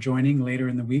those that are joining later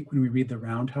in the week when we read the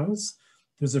Roundhouse,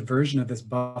 there's a version of this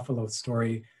buffalo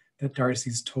story that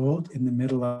Darcy's told in the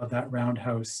middle of that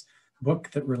Roundhouse book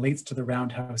that relates to the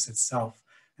Roundhouse itself.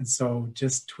 And so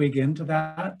just twig into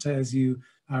that as you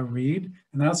read.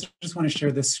 And I also just want to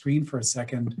share this screen for a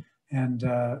second and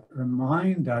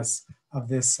remind us of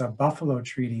this Buffalo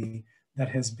Treaty that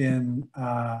has been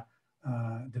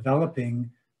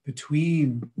developing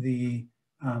between the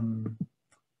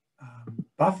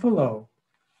buffalo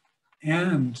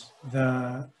and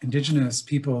the indigenous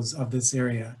peoples of this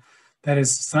area, that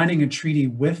is signing a treaty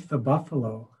with the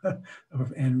buffalo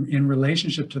and in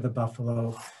relationship to the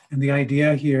buffalo. And the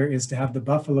idea here is to have the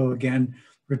buffalo again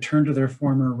return to their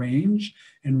former range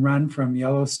and run from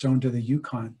Yellowstone to the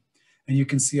Yukon. And you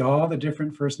can see all the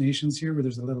different First Nations here where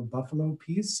there's a little buffalo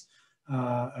piece,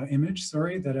 image,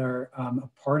 that are a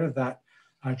part of that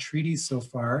treaty so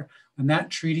far. And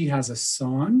that treaty has a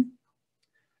song,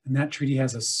 and that treaty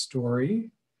has a story,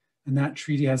 and that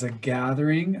treaty has a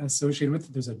gathering associated with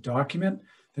it. There's a document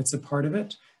that's a part of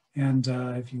it. And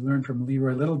if you learn from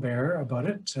Leroy Little Bear about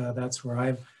it, that's where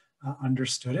I've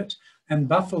understood it. And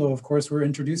buffalo, of course, were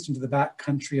introduced into the back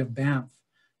country of Banff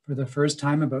for the first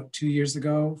time about 2 years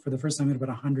ago, for the first time in about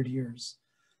 100 years.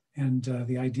 And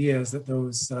the idea is that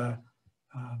those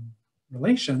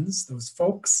relations, those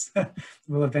folks,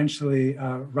 will eventually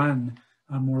run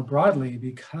more broadly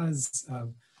because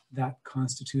of that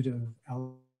constitutive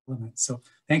element. So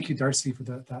thank you, Darcy, for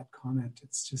that comment.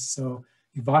 It's just so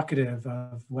evocative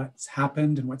of what's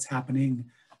happened and what's happening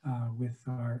with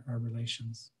our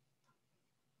relations.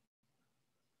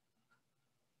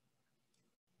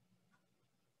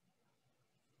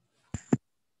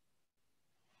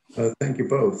 Thank you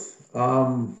both.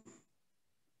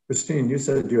 Christine, you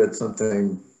said you had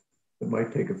something that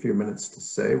might take a few minutes to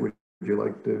say. Would you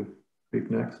like to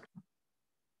speak next?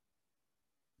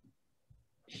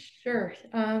 Sure.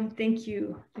 Thank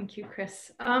you,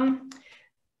 Chris.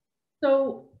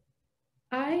 So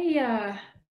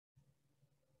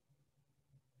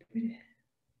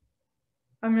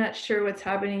I'm not sure what's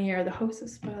happening here. The host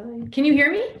is spotlight. Can you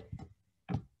hear me?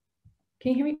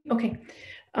 Can you hear me? Okay.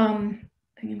 I'm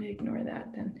going to ignore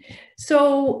that then.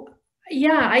 So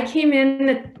yeah, I came in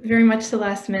at very much the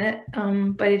last minute,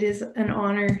 but it is an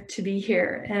honor to be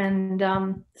here. And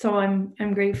so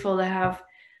I'm grateful to have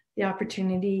the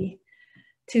opportunity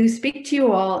to speak to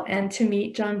you all and to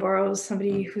meet John Burroughs,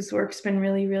 somebody whose work's been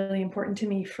really, really important to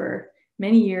me for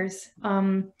many years.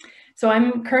 So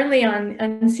I'm currently on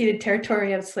unceded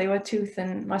territory of Tsleil-Waututh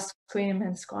and Musqueam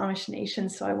and Squamish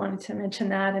nations. So I wanted to mention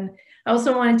that. And I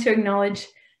also wanted to acknowledge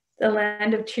the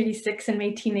land of Treaty 6 and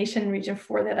Métis Nation Region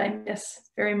 4 that I miss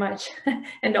very much.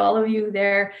 And all of you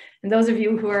there, and those of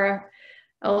you who are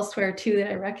elsewhere too that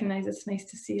I recognize. It's nice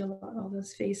to see all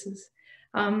those faces.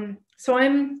 So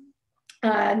I'm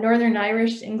Northern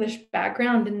Irish English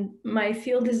background, and my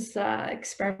field is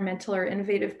experimental or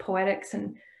innovative poetics.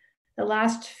 And the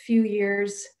last few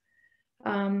years,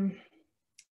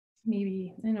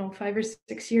 maybe, 5 or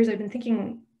 6 years, I've been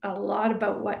thinking a lot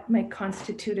about what might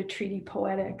constitute a treaty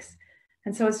poetics.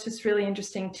 And so it's just really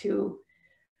interesting to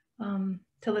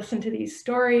listen to these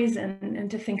stories and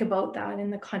to think about that in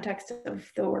the context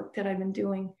of the work that I've been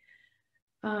doing.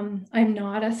 I'm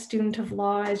not a student of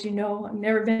law, as you know. I've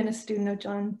never been a student of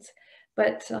John's,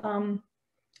 but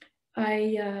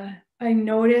I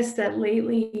noticed that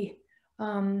lately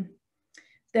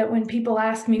that when people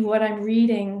ask me what I'm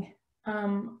reading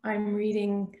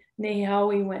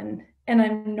Nehawiwen, and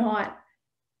I'm not.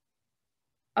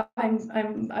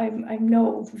 I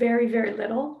know very, very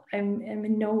little. I'm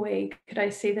in no way could I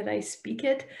say that I speak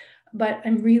it, but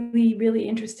I'm really, really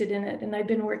interested in it. And I've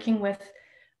been working with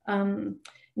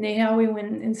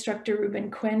Nehawiwen instructor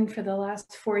Ruben Quinn for the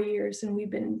last 4 years, and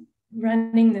we've been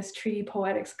running this treaty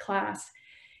poetics class.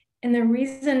 And the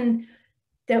reason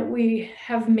that we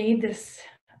have made this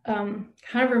kind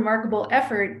of remarkable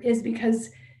effort is because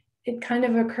it kind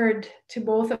of occurred to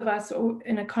both of us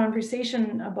in a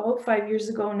conversation about 5 years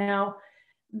ago now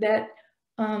that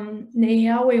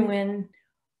Nehawiwen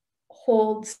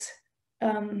holds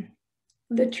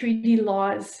the treaty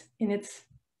laws in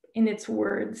its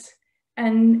words.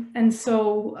 And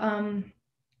so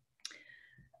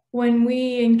when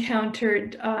we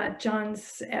encountered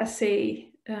John's essay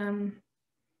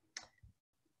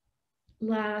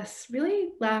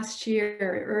last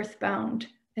year, Earthbound,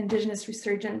 Indigenous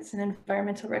Resurgence and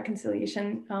Environmental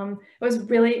Reconciliation, it was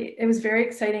very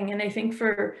exciting. And I think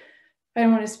I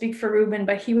don't want to speak for Ruben,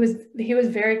 but he was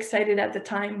very excited at the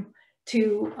time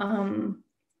to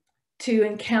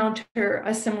encounter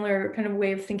a similar kind of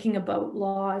way of thinking about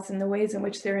laws and the ways in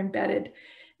which they're embedded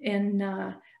in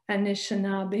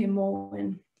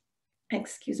Anishinaabe,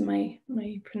 excuse my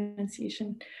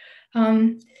pronunciation.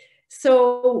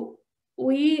 So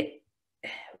we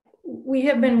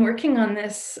have been working on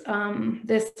this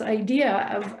this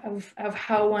idea of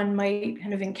how one might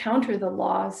kind of encounter the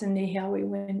laws in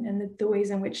Nehawiwen and the ways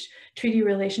in which treaty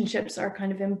relationships are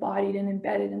kind of embodied and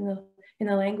embedded in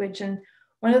the language. And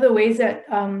one of the ways that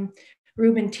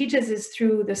Ruben teaches is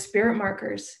through the spirit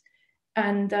markers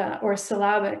and or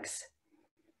syllabics.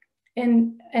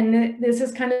 And this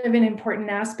is kind of an important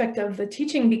aspect of the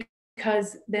teaching,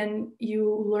 because then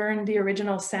you learn the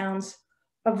original sounds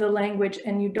of the language,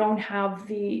 and you don't have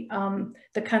the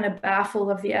kind of baffle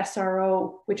of the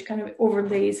SRO, which kind of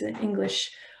overlays in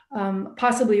English,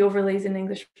 possibly overlays in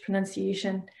English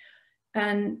pronunciation.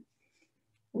 And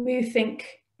we think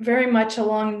very much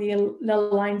along the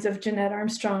lines of Jeanette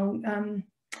Armstrong,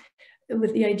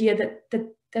 with the idea that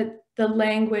the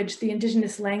language, the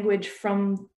Indigenous language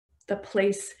from the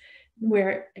place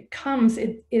where it comes,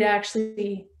 it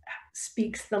actually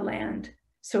speaks the land.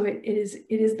 So it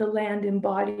is the land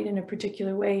embodied in a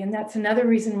particular way. And that's another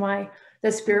reason why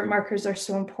the spirit markers are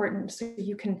so important. So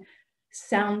you can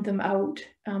sound them out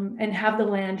and have the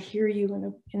land hear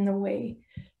you in the way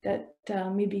that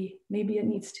maybe it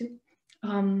needs to.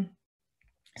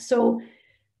 So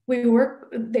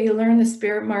they learn the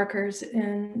spirit markers,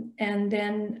 and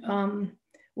then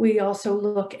we also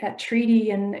look at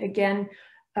treaty. And again,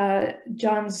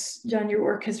 John, your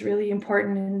work is really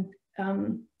important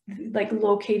in like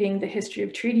locating the history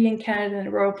of treaty in Canada and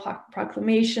the Royal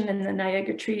Proclamation and the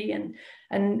Niagara Treaty,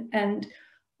 and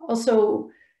also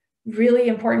really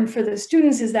important for the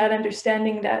students is that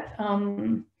understanding that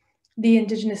the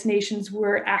Indigenous nations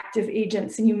were active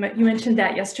agents. And you mentioned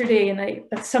that yesterday, and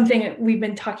that's something that we've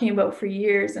been talking about for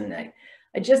years. And I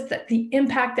just, that the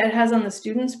impact that has on the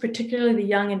students, particularly the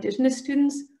young Indigenous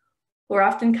students, who are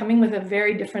often coming with a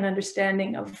very different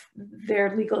understanding of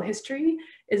their legal history,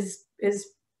 is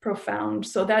profound.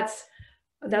 So that's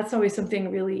always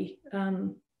something really, I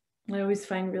always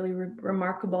find really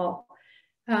remarkable.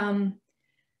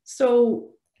 So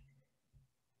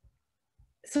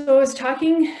I was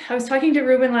talking to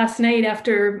Ruben last night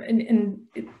after,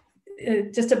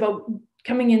 just about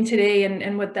coming in today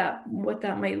and what that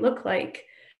might look like.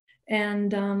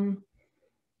 And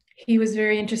he was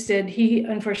very interested. He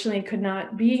unfortunately could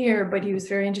not be here, but he was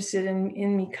very interested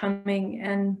in me coming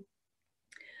and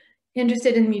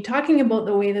interested in me talking about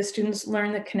the way the students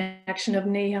learn the connection of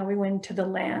Nehawiwin to the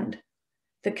land,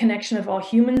 the connection of all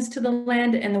humans to the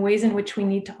land, and the ways in which we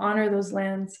need to honor those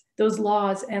lands, those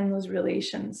laws, and those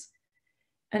relations.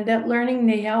 And that learning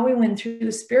Nehawiwin through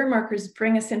the spirit markers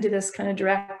bring us into this kind of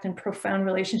direct and profound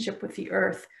relationship with the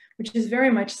earth, which is very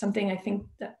much something I think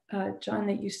that, John,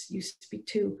 that you speak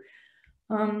to.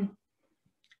 And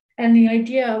the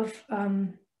idea of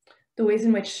the ways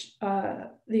in which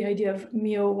the idea of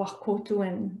mio wakotu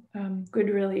and good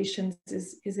relations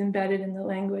is embedded in the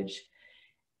language.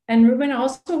 And Ruben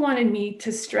also wanted me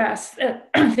to stress that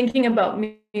thinking about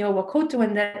mio wakotu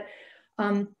and that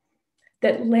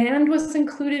that land was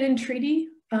included in treaty.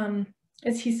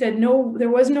 As he said, no, there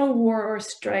was no war or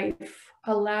strife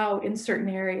allowed in certain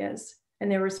areas.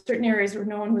 And there were certain areas where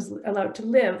no one was allowed to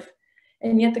live.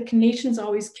 And yet the nations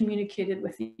always communicated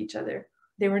with each other.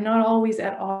 They were not always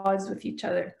at odds with each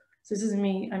other. So this is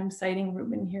me, I'm citing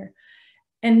Ruben here.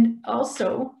 And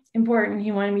also important,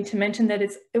 he wanted me to mention that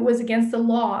it was against the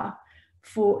law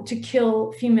to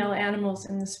kill female animals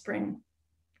in the spring,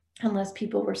 unless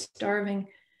people were starving.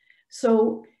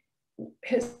 So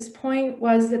his point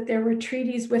was that there were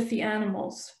treaties with the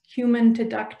animals, human to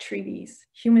duck treaties,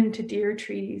 human to deer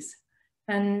treaties.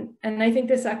 And I think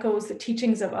this echoes the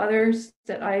teachings of others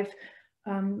that I've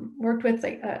worked with,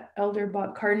 like Elder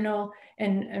Bob Cardinal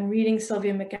and reading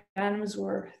Sylvia McAdams'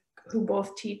 work, who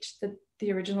both teach that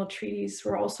the original treaties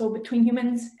were also between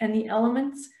humans and the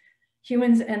elements,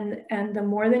 humans and the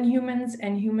more than humans,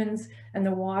 and humans and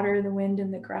the water, the wind,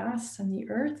 and the grass, and the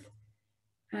earth.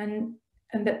 And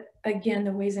that, again,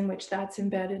 the ways in which that's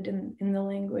embedded in the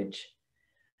language.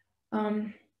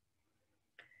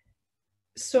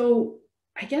 So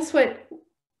I guess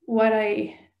what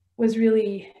I was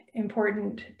really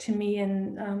important to me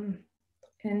in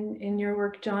your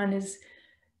work, John, is,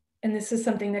 and this is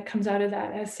something that comes out of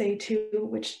that essay too,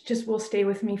 which just will stay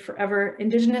with me forever.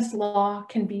 Indigenous law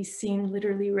can be seen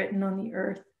literally written on the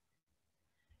earth.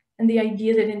 And the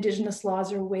idea that Indigenous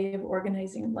laws are a way of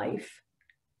organizing life,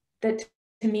 that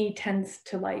to me tends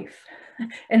to life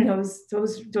and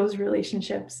those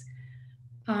relationships.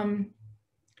 And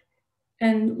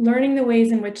learning the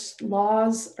ways in which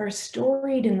laws are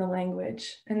storied in the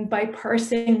language, and by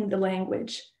parsing the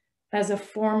language as a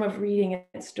form of reading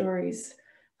its stories,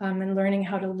 and learning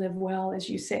how to live well, as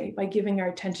you say, by giving our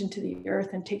attention to the earth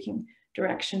and taking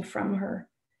direction from her.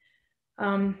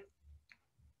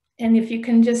 And if you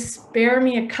can just spare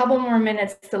me a couple more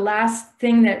minutes, the last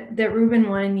thing that Ruben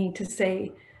wanted me to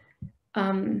say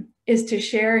is to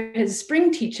share his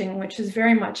spring teaching, which is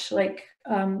very much like,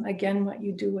 again, what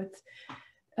you do with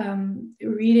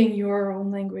reading your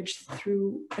own language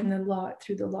through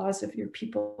the laws of your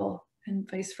people and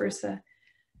vice versa.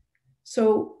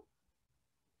 So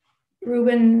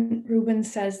Ruben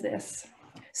says this: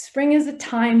 spring is a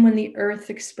time when the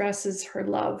earth expresses her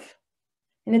love.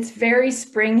 And it's very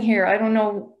spring here. I don't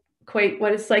know quite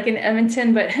what it's like in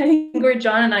Edmonton, but I think where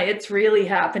John and I, it's really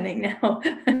happening now.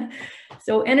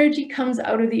 So energy comes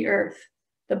out of the earth.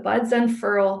 The buds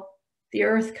unfurl. The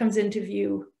earth comes into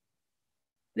view.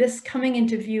 This coming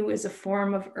into view is a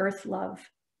form of earth love.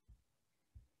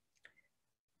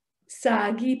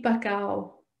 Sagi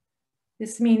pakao.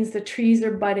 This means the trees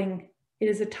are budding. It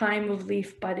is a time of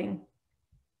leaf budding.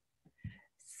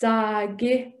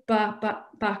 Sage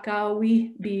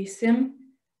bakawi bisim,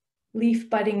 leaf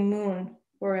budding moon,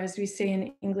 or as we say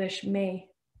in English, May.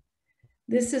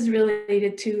 This is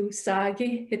related to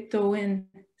sage hitoin,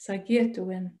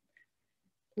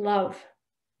 love.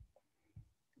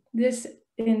 This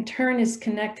in turn is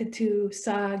connected to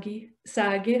sage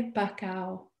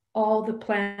bakao, all the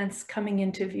plants coming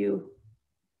into view.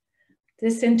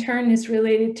 This in turn is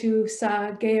related to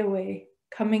sagewe,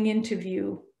 coming into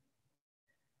view.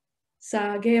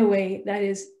 Sagewe, that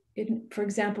is, for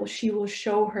example, she will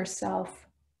show herself.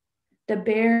 The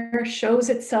bear shows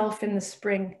itself in the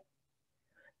spring.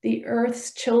 The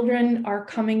earth's children are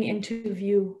coming into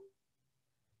view.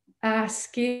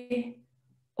 Aski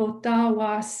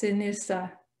otawa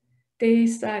sinisa, te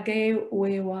sage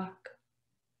wewak.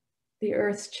 The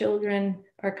earth's children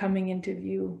are coming into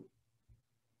view.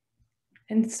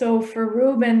 And so for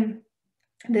Ruben,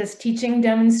 this teaching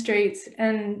demonstrates,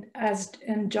 and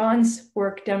John's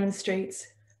work demonstrates,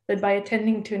 But by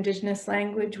attending to Indigenous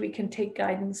language, we can take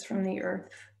guidance from the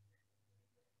earth.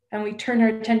 And we turn our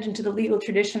attention to the legal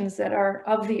traditions that are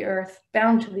of the earth,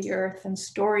 bound to the earth, and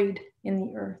storied in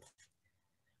the earth.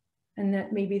 And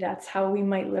that maybe that's how we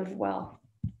might live well.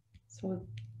 So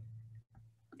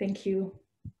thank you.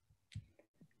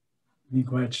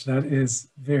 Miigwech, that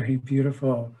is very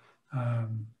beautiful.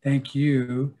 Thank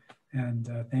you. And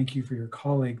thank you for your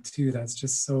colleague too. That's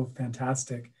just so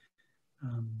fantastic.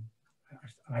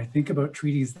 I think about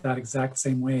treaties that exact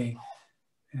same way.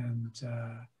 And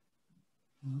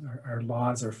our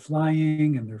laws are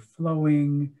flying and they're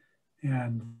flowing,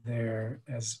 and they're,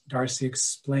 as Darcy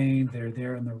explained, they're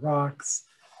there in the rocks.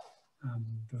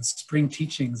 Those spring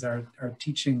teachings are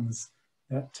teachings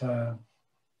that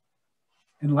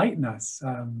enlighten us.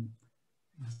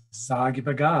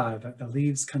 Zagibaga, the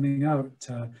leaves coming out,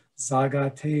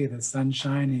 Zagate, the sun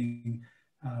shining,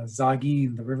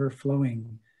 Zagin, the river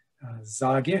flowing,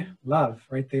 Zage, love,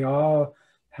 right? They all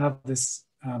have this,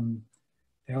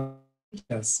 they all teach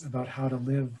us about how to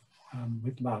live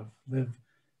with love, live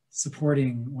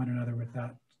supporting one another with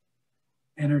that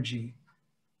energy.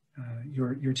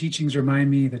 Your teachings remind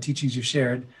me, the teachings you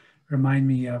shared, remind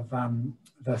me of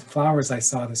the flowers I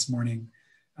saw this morning.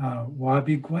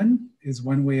 Wabigwan is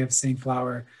one way of saying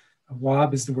flower.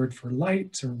 Wab is the word for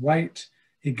light or white.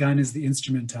 Igun is the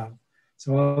instrument of.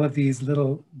 So all of these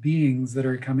little beings that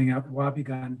are coming out,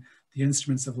 Wabigan, the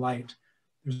instruments of light.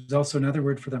 There's also another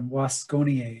word for them,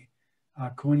 Wasconie.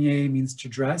 Konie means to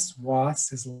dress,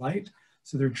 was is light.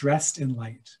 So they're dressed in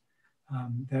light.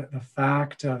 The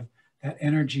fact of that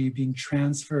energy being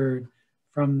transferred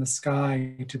from the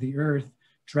sky to the earth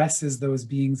dresses those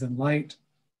beings in light,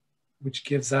 which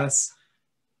gives us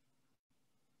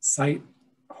sight,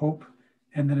 hope.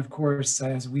 And then of course,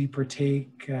 as we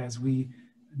partake, as we,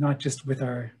 not just with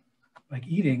our like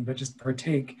eating, but just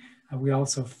partake, we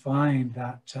also find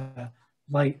that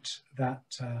light, that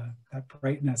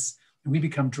brightness, and we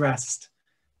become dressed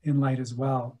in light as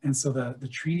well. And so the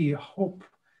treaty hope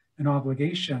and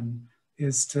obligation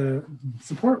is to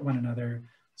support one another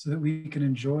so that we can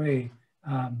enjoy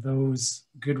those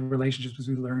good relationships as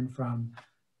we learn from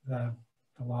the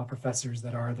law professors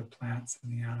that are the plants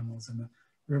and the animals and the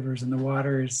rivers and the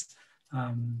waters.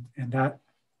 And that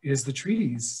is the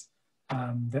treaties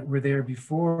that were there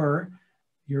before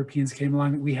Europeans came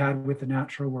along, that we had with the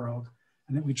natural world,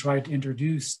 and that we tried to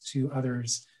introduce to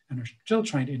others and are still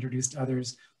trying to introduce to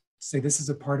others, to say this is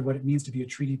a part of what it means to be a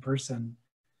treaty person.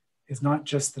 It's not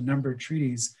just the numbered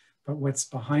treaties, but what's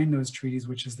behind those treaties,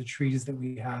 which is the treaties that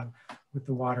we have with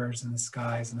the waters and the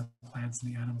skies and the plants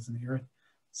and the animals and the earth.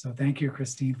 So thank you,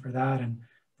 Christine, for that. And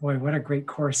boy, what a great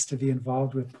course to be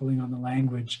involved with, pulling on the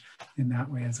language in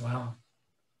that way as well.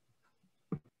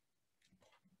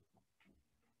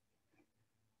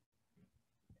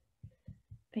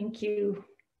 Thank you.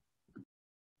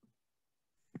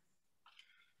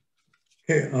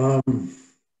 Okay,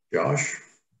 Josh,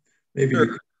 maybe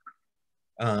sure.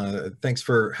 Thanks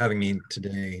for having me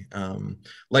today.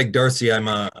 Like Darcy, I'm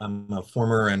a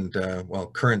former and well,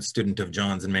 current student of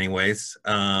John's in many ways.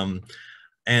 And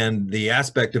the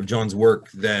aspect of John's work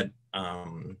that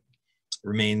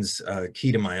remains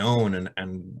key to my own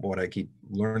and what I keep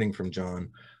learning from John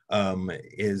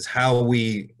is how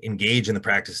we engage in the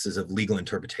practices of legal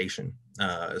interpretation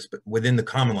within the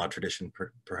common law tradition,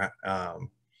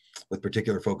 with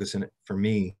particular focus in it for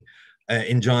me.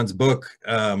 In John's book,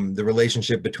 the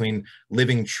relationship between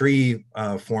living tree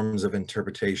forms of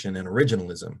interpretation and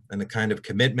originalism, and the kind of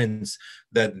commitments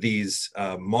that these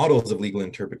models of legal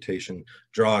interpretation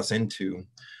draw us into.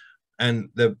 And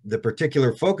the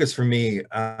particular focus for me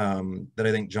that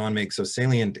I think John makes so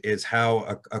salient is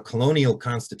how a colonial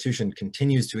constitution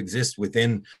continues to exist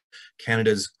within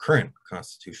Canada's current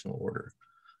constitutional order.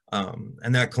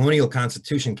 And that colonial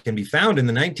constitution can be found in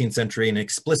the 19th century in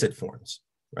explicit forms.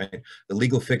 Right, the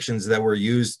legal fictions that were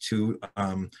used to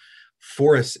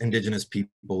force Indigenous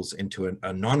peoples into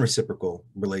a non-reciprocal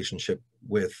relationship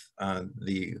with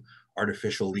the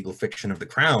artificial legal fiction of the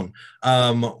Crown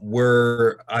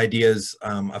were ideas,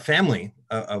 a family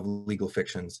of legal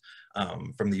fictions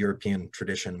from the European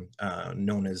tradition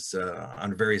known as,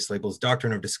 under various labels,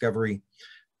 Doctrine of Discovery,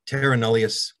 Terra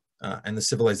Nullius, and the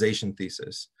Civilization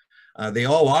Thesis. They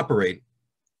all operate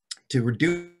to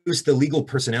reduce the legal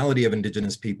personality of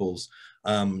Indigenous peoples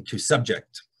to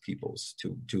subject peoples,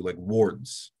 to like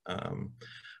wards,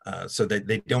 so that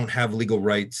they don't have legal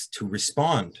rights to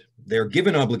respond. They're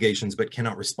given obligations, but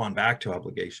cannot respond back to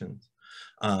obligations.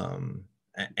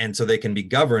 And so they can be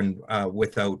governed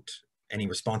without any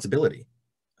responsibility.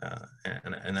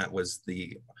 And that was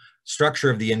the structure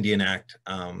of the Indian Act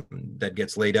that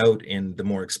gets laid out in the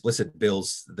more explicit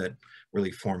bills that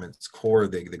really form its core,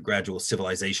 the Gradual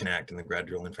Civilization Act and the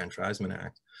Gradual Enfranchisement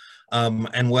Act.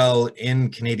 And while in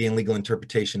Canadian legal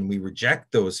interpretation, we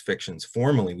reject those fictions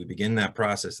formally, we begin that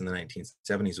process in the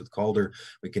 1970s with Calder,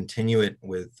 we continue it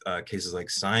with cases like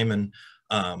Simon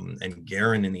and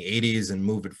Guerin in the 80s and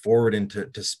move it forward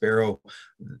into Sparrow.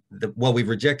 While we've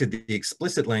rejected the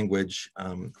explicit language,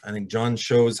 I think John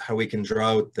shows how we can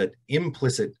draw out that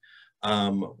implicit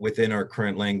within our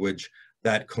current language,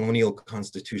 that colonial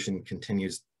constitution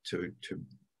continues to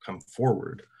come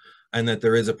forward, and that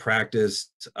there is a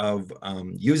practice of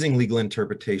using legal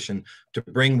interpretation to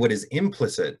bring what is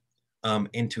implicit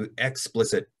into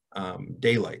explicit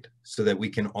daylight, so that we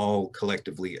can all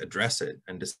collectively address it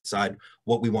and decide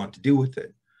what we want to do with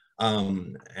it.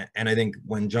 And I think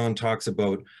when John talks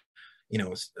about,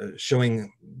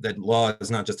 showing that law is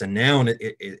not just a noun,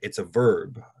 it's a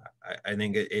verb, I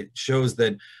think it shows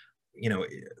that,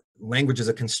 language is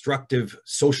a constructive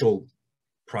social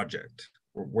project.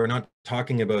 We're not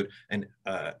talking about an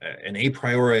a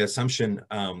priori assumption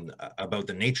about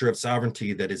the nature of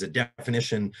sovereignty that is a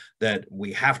definition that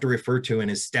we have to refer to and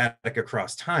is static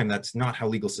across time. That's not how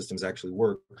legal systems actually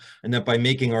work. And that by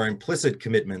making our implicit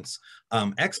commitments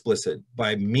explicit,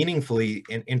 by meaningfully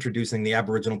introducing the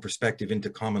Aboriginal perspective into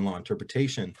common law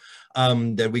interpretation,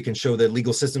 that we can show that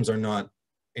legal systems are not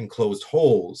enclosed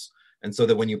holes. And so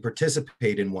that when you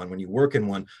participate in one, when you work in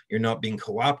one, you're not being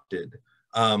co-opted.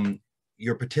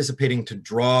 You're participating to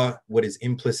draw what is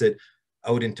implicit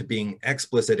out into being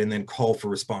explicit and then call for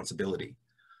responsibility.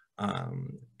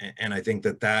 And I think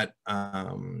that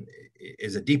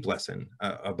is a deep lesson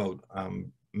about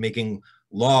making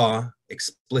law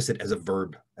explicit as a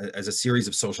verb, as a series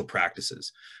of social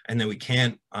practices. And that we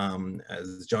can't,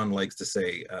 as John likes to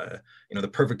say, the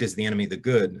perfect is the enemy of the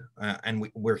good. And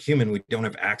we're human, we don't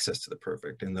have access to the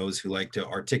perfect. And those who like to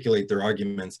articulate their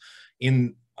arguments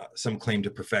in some claim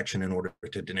to perfection in order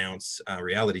to denounce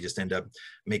reality just end up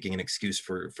making an excuse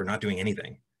for not doing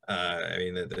anything. I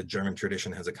mean, the German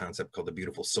tradition has a concept called the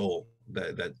beautiful soul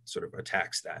that sort of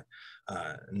attacks that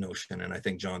notion. And I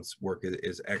think John's work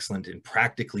is excellent in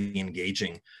practically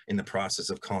engaging in the process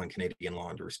of calling Canadian law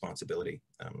into responsibility.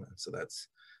 So that's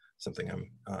something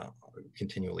I'm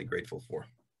continually grateful for.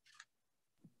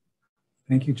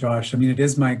 Thank you, Josh. I mean, it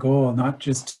is my goal not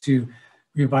just to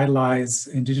revitalize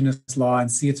Indigenous law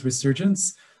and see its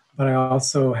resurgence, but I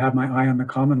also have my eye on the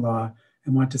common law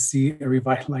and want to see a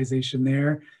revitalization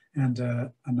there and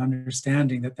an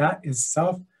understanding that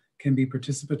itself can be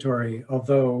participatory,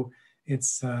 although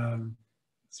it's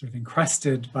sort of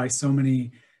encrusted by so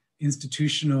many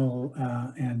institutional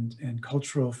and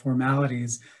cultural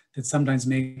formalities that sometimes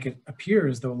make it appear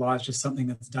as though law is just something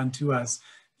that's done to us.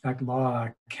 In fact, law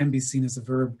can be seen as a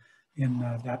verb in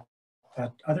that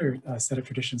other set of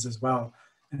traditions as well.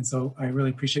 And so I really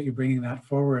appreciate you bringing that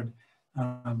forward.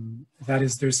 That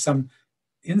is, there's some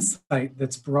insight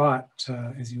that's brought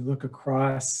as you look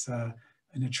across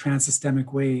in a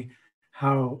trans-systemic way,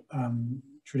 how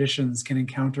traditions can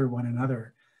encounter one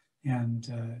another,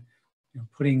 and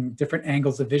putting different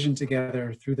angles of vision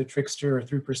together through the trickster or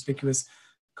through perspicuous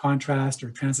contrast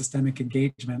or trans-systemic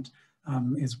engagement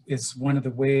is one of the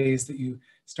ways that you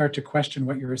start to question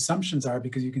what your assumptions are,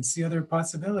 because you can see other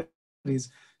possibilities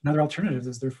and other alternatives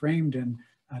as they're framed in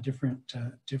different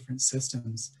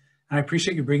systems. And I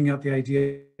appreciate you bringing out the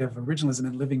idea of originalism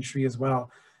and living tree as well,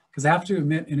 because I have to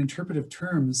admit, in interpretive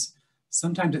terms,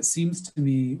 sometimes it seems to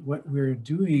me what we're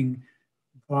doing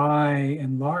by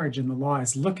and large in the law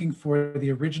is looking for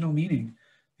the original meaning.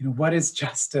 What is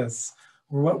justice,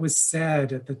 or what was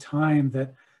said at the time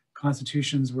that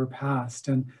constitutions were passed.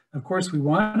 And of course, we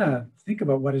want to think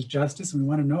about what is justice, and we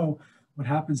want to know what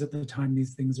happens at the time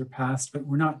these things are passed, but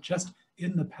we're not just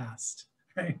in the past,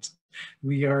 right?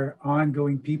 We are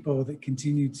ongoing people that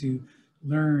continue to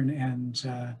learn and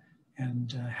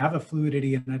have a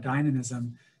fluidity and a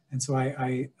dynamism. And so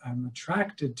I'm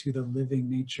attracted to the living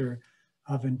nature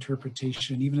of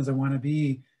interpretation, even as I want to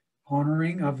be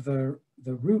honoring of the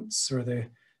roots or the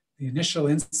initial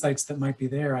insights that might be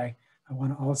there. I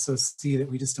want to also see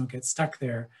that we just don't get stuck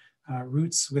there.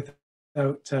 Roots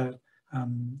without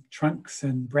trunks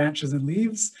and branches and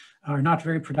leaves are not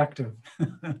very productive.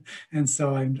 And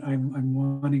so I'm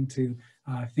wanting to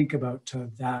think about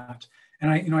that.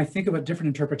 And I think about different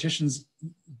interpretations,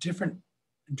 different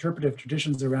interpretive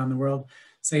traditions around the world,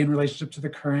 say in relationship to the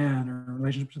Quran, or in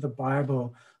relationship to the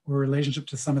Bible, or relationship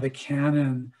to some of the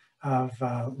canon of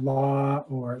law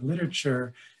or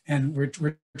literature. And we're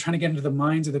trying to get into the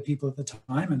minds of the people at the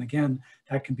time. And again,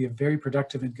 that can be a very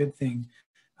productive and good thing.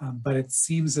 But it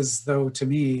seems as though, to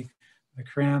me, the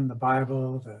Quran, the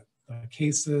Bible, the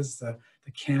cases, the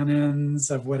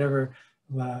canons of whatever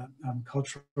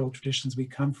cultural traditions we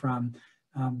come from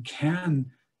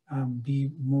can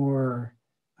be more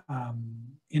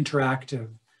interactive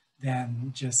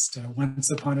than just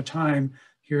once upon a time,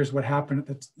 here's what happened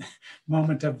at the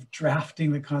moment of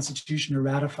drafting the Constitution or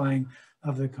ratifying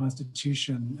of the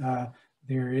Constitution.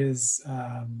 There's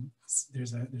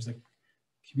a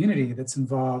community that's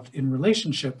involved in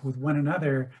relationship with one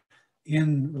another,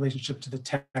 in relationship to the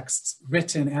texts,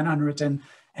 written and unwritten,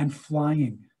 and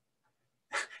flying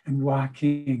and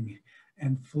walking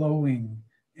and flowing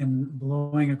and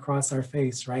blowing across our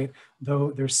face, right?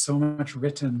 Though there's so much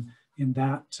written in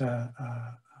that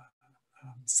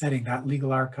setting, that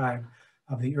legal archive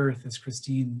of the earth, as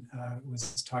Christine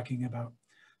was talking about.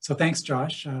 So thanks,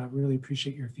 Josh. Really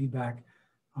appreciate your feedback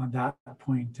on that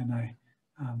point. And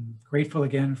I'm grateful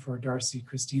again for Darcy,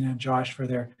 Christina, and Josh for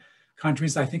their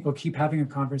contributions. I think we'll keep having a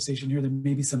conversation here. There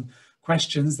may be some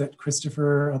questions that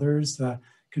Christopher or others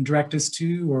can direct us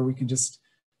to, or we can just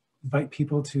invite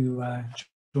people to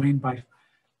join by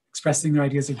expressing their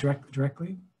ideas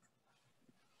directly.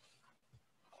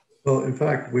 Well, in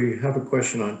fact, we have a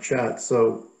question on chat.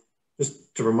 So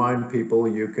just to remind people,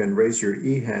 you can raise your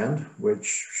e-hand, which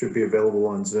should be available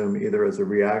on Zoom either as a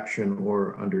reaction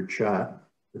or under chat,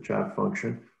 the chat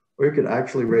function, or you could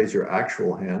actually raise your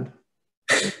actual hand,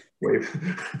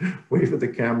 wave at the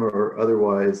camera, or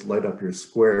otherwise light up your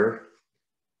square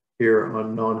here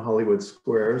on Non-Hollywood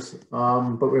Squares.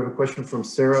 But we have a question from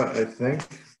Sarah, I think.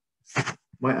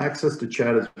 My access to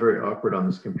chat is very awkward on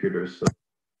this computer, so I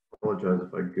apologize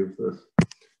if I goof this.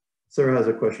 Sarah has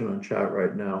a question on chat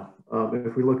right now.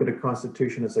 If we look at a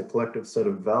constitution as a collective set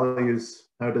of values,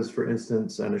 how does, for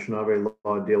instance, Anishinaabe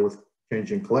law deal with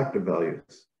changing collective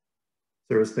values?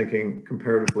 Sarah's thinking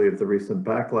comparatively of the recent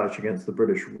backlash against the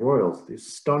British royals, the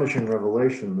astonishing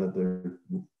revelation that the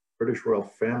British royal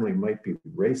family might be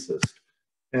racist.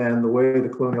 And the way the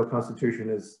colonial constitution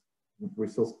is, we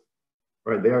still,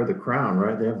 right, they are the crown,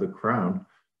 right? They have the crown.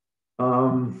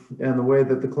 And the way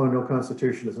that the colonial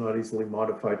constitution is not easily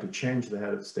modified to change the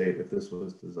head of state if this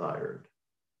was desired.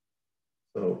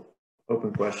 So,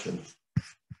 open question.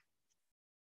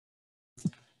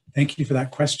 Thank you for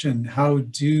that question. How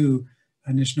do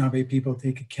Anishinaabe people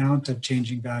take account of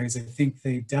changing values? I think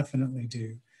they definitely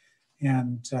do.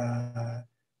 And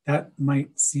that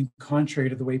might seem contrary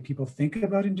to the way people think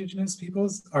about Indigenous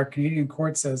peoples. Our Canadian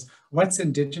court says, what's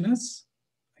Indigenous?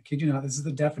 I kid you not, this is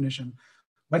the definition.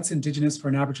 What's Indigenous for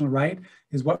an Aboriginal right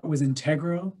is what was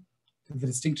integral to the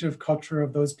distinctive culture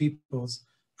of those peoples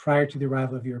prior to the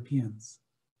arrival of Europeans.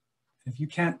 If you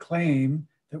can't claim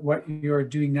that what you're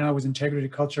doing now was integral to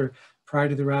culture prior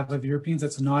to the arrival of Europeans,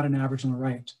 that's not an Aboriginal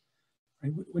right?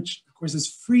 Which of course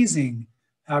is freezing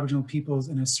Aboriginal peoples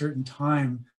in a certain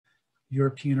time,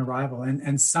 European arrival.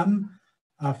 And some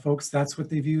folks, that's what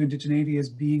they view indigeneity as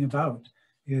being about,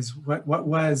 is what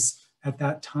was at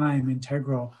that time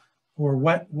integral, or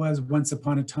what was once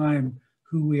upon a time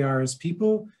who we are as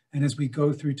people. And as we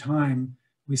go through time,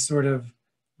 we sort of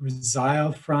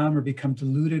resile from or become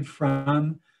diluted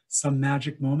from some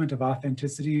magic moment of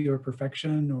authenticity or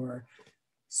perfection or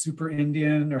super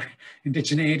Indian or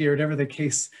indigeneity or whatever the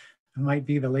case might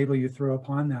be, the label you throw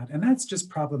upon that. And that's just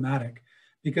problematic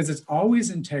because it's always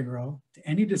integral to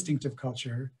any distinctive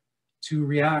culture to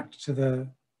react to the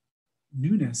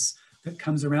newness that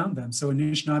comes around them. So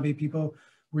Anishinaabe people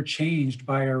were changed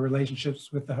by our relationships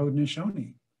with the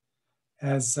Haudenosaunee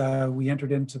as we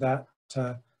entered into that,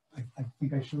 I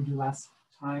think I showed you last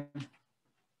time,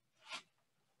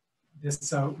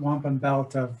 this wampum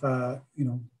belt of,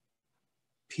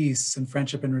 peace and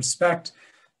friendship and respect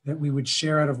that we would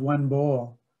share out of one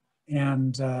bowl.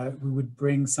 And we would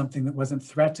bring something that wasn't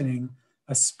threatening,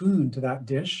 a spoon to that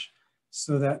dish,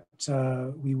 so that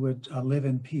we would live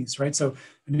in peace, right? So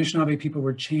Anishinaabe people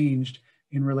were changed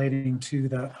in relating to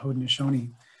the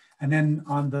Haudenosaunee. And then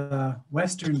on the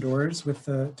western doors with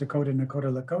the Dakota,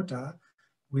 Nakota, Lakota,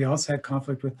 we also had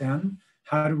conflict with them.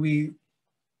 How do we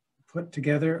put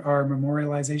together our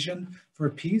memorialization for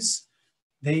peace?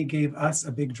 They gave us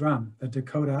a big drum. The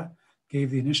Dakota gave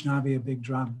the Anishinaabe a big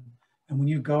drum. And when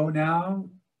you go now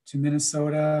to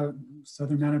Minnesota,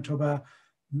 southern Manitoba,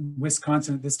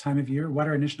 Wisconsin at this time of year, what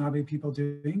are Anishinaabe people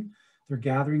doing? They're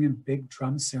gathering in big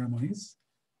drum ceremonies,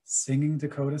 singing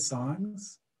Dakota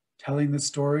songs, telling the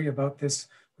story about this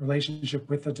relationship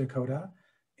with the Dakota,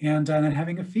 and then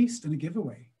having a feast and a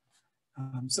giveaway.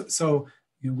 So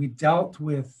we dealt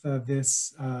with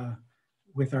this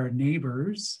with our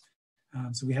neighbors.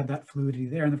 So we had that fluidity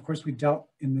there. And of course, we dealt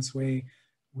in this way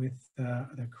with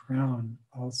the crown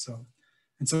also.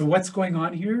 And so what's going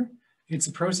on here? It's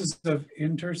a process of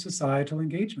intersocietal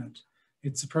engagement.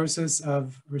 It's a process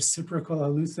of reciprocal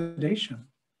elucidation.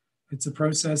 It's a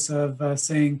process of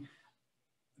saying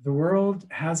the world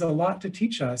has a lot to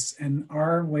teach us and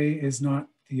our way is not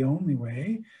the only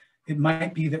way. It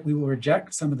might be that we will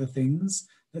reject some of the things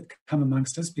that come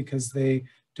amongst us because they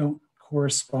don't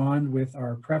correspond with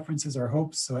our preferences, our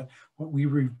hopes, so what we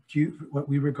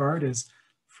regard as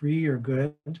free or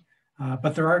good.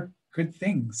 But there are good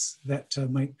things that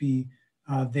might be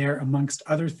there amongst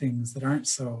other things that aren't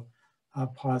so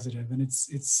positive. And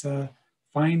it's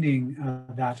finding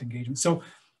that engagement. So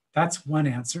that's one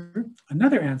answer.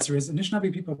 Another answer is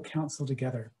Anishinaabe people counsel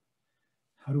together.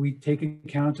 How do we take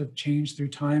account of change through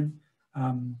time?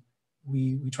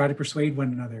 We try to persuade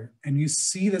one another. And you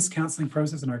see this counseling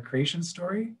process in our creation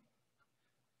story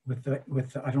with the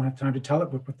I don't have time to tell it,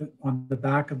 but on the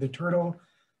back of the turtle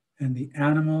and the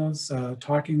animals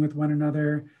talking with one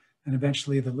another. And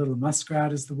eventually the little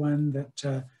muskrat is the one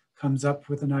that comes up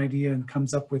with an idea and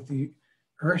comes up with the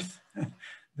earth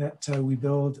that we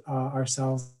build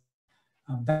ourselves.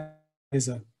 That is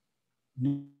a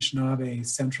Anishinaabe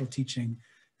central teaching.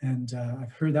 And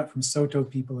I've heard that from Soto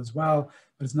people as well,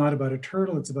 but it's not about a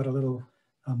turtle, it's about a little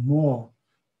mole,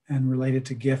 and related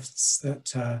to gifts that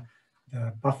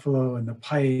the buffalo and the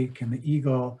pike and the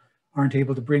eagle aren't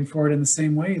able to bring forward in the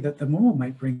same way that the mole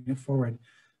might bring it forward.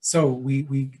 So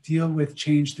we deal with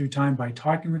change through time by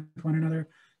talking with one another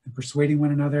and persuading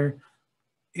one another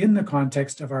in the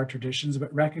context of our traditions,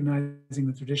 but recognizing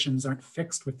the traditions aren't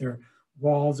fixed with their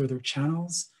walls or their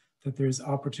channels, that there's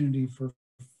opportunity for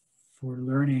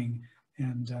learning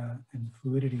and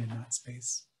fluidity in that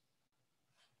space.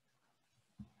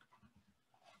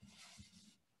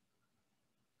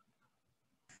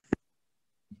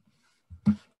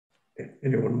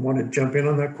 Anyone want to jump in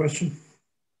on that question?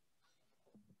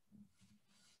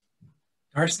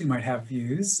 Darcy might have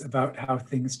views about how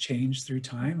things change through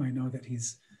time. I know that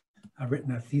he's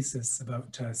written a thesis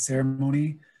about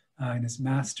ceremony in his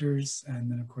master's,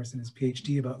 and then of course in his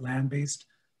PhD about land-based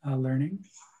learning.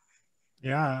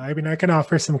 Yeah, I mean, I can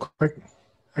offer some quick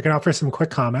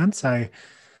comments. I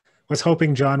was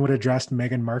hoping John would address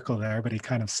Meghan Markle there, but he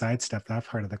kind of sidestepped that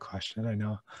part of the question. I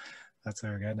know that's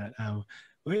what we're getting at.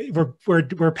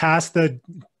 We're past the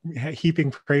heaping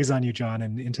praise on you, John,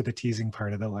 and into the teasing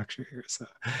part of the lecture here. So,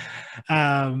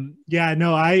 yeah,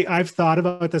 no, I've thought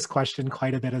about this question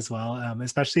quite a bit as well,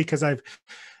 especially because I've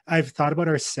thought about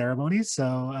our ceremonies,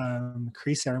 so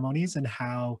Cree ceremonies, and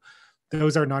how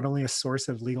those are not only a source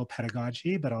of legal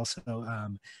pedagogy, but also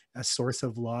a source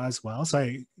of law as well. So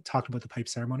I talked about the pipe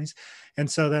ceremonies.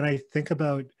 And so then I think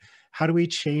about how do we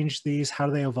change these? How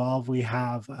do they evolve? We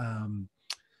have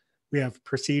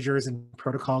procedures and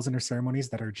protocols in our ceremonies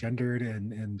that are gendered.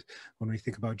 And when we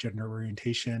think about gender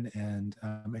orientation and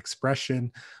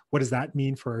expression, what does that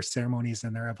mean for our ceremonies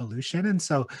and their evolution? And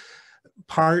so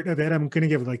part of it, I'm going to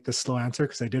give like the slow answer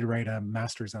because I did write a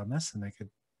master's on this and I could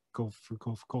go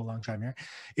a long time here,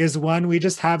 is one, we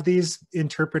just have these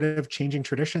interpretive changing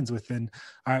traditions within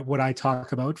what I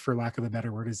talk about, for lack of a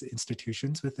better word, is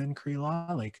institutions within Cree law.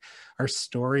 Like our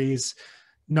stories,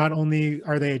 not only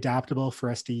are they adaptable for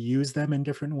us to use them in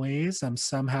different ways,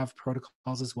 some have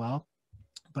protocols as well,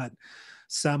 but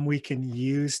some we can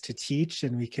use to teach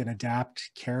and we can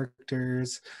adapt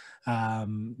characters.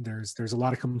 There's a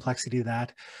lot of complexity to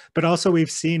that, but also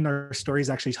we've seen our stories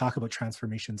actually talk about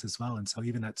transformations as well. And so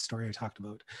even that story I talked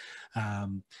about,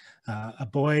 a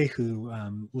boy who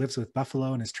lives with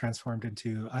buffalo and is transformed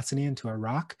into Asani, into a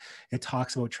rock, it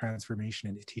talks about transformation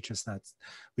and it teaches that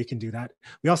we can do that.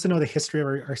 We also know the history of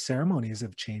our ceremonies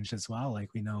have changed as well.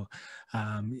 Like we know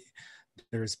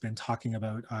there's been talking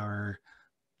about our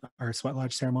sweat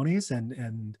lodge ceremonies,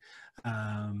 and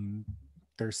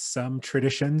there's some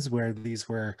traditions where these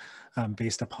were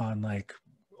based upon like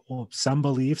some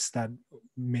beliefs that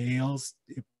males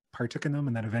partook in them,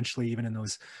 and that eventually even in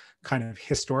those kind of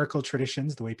historical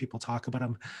traditions, the way people talk about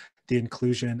them, the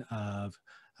inclusion of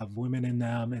women in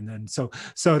them. And then so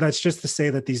that's just to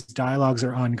say that these dialogues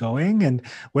are ongoing. And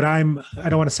what I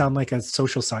don't want to sound like a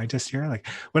social scientist here, like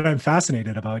what I'm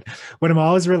fascinated about, what I'm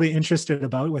always really interested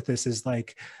about with this is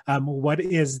like, what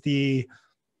is the,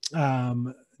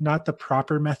 not the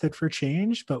proper method for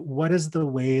change, but what is the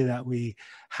way that we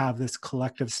have this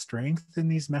collective strength in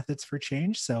these methods for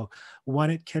change? So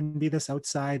one, it can be this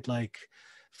outside, like,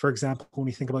 for example, when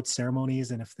we think about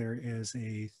ceremonies, and if there is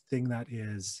a thing that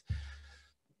is,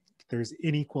 there's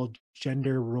unequal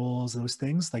gender roles, those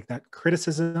things, like that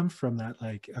criticism from that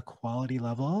like equality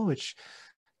level, which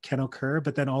can occur,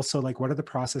 but then also like what are the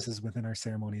processes within our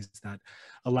ceremonies that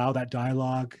allow that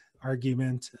dialogue,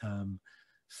 argument,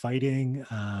 fighting,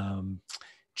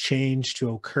 change to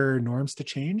occur, norms to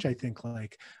change. I think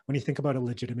like when you think about a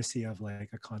legitimacy of like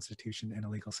a constitution and a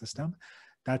legal system,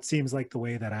 that seems like the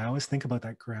way that I always think about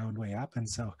that ground way up. And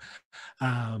so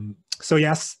so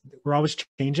yes, we're always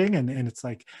changing, and it's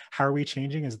like, how are we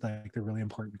changing is like the really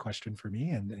important question for me.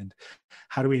 And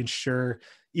how do we ensure,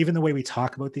 even the way we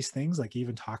talk about these things, like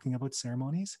even talking about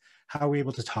ceremonies, how are we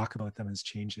able to talk about them as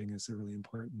changing is a really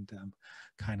important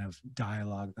kind of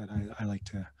dialogue that I like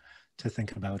to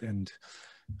think about, and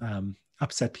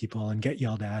upset people and get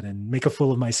yelled at and make a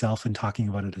fool of myself in talking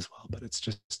about it as well. But it's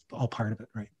just all part of it,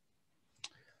 right?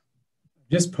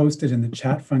 Just posted in the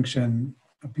chat function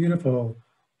a beautiful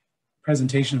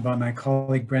presentation by my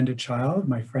colleague Brenda Child,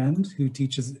 my friend, who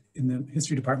teaches in the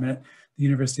history department at the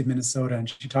University of Minnesota. And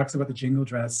she talks about the jingle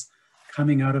dress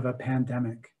coming out of a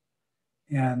pandemic.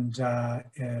 And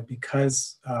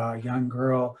because a young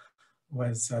girl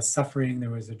was suffering, there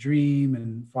was a dream,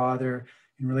 and father,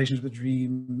 in relation to the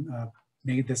dream,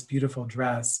 made this beautiful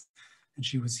dress, and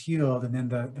she was healed. And then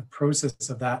the process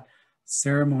of that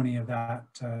ceremony of that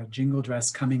jingle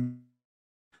dress coming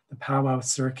the powwow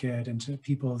circuit into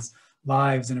people's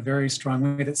lives in a very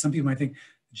strong way that some people might think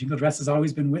the jingle dress has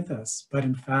always been with us, but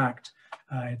in fact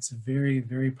it's a very,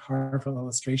 very powerful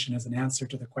illustration as an answer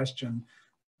to the question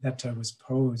that was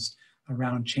posed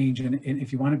around change. And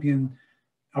if you want to be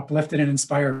uplifted and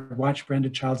inspired, watch Brenda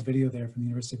Child's video there from the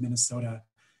University of Minnesota.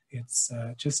 It's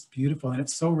just beautiful, and it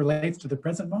so relates to the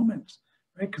present moment,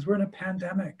 right? Because we're in a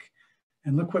pandemic.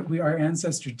 And look what our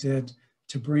ancestors did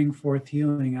to bring forth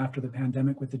healing after the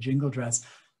pandemic with the jingle dress.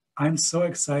 I'm so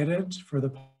excited for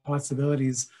the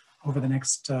possibilities over the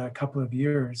next couple of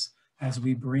years as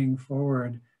we bring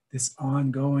forward this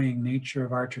ongoing nature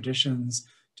of our traditions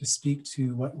to speak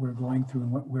to what we're going through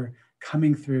and what we're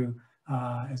coming through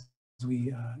as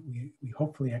we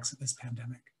hopefully exit this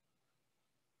pandemic.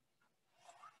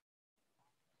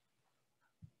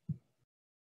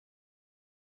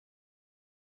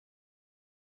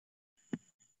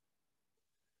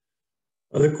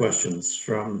 Other questions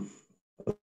from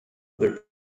other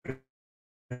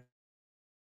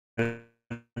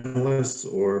panelists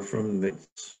or from the...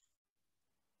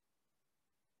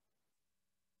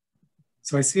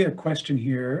 So I see a question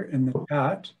here in the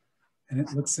chat, and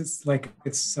it looks like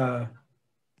it's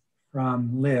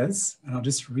from Liz, and I'll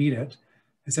just read it.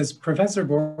 It says, Professor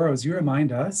Burrows, you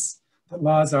remind us that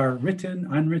laws are written,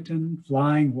 unwritten,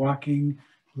 flying, walking,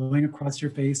 blowing across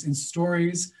your face, in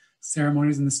stories,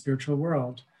 ceremonies in the spiritual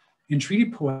world. In treaty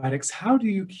poetics, how do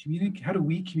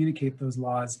we communicate those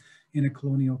laws in a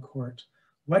colonial court?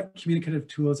 What communicative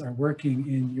tools are working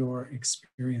in your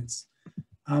experience?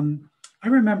 I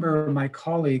remember my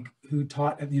colleague who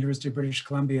taught at the University of British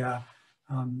Columbia.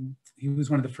 He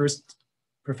was one of the first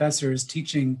professors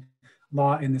teaching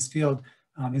law in this field.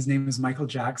 His name is Michael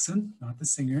Jackson, not the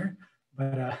singer,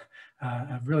 but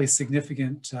a really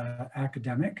significant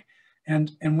academic.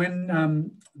 And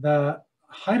when the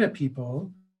Haida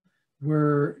people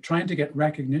were trying to get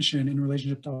recognition in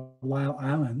relationship to Lyle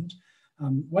Island,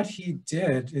 what he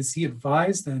did is he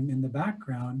advised them in the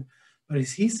background, but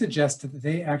he suggested that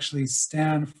they actually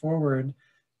stand forward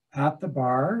at the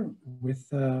bar with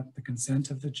the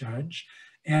consent of the judge,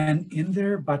 and in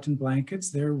their button blankets,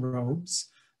 their robes,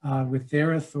 with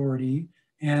their authority,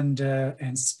 and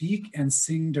speak and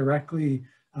sing directly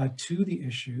to the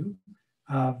issue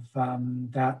of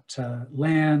that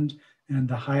land and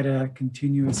the Haida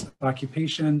continuous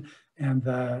occupation and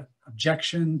the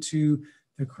objection to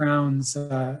the Crown's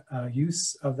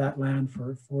use of that land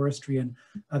for forestry and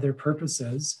other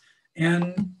purposes.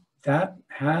 And that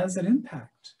has an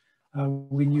impact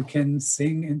when you can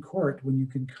sing in court, when you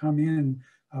can come in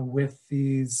with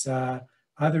these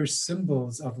other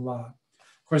symbols of law.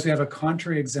 Of course, we have a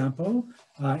contrary example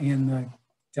in the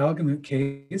Delgamuukw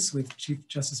case with Chief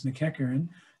Justice McEachern,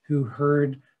 who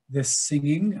heard this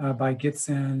singing by Gitxsan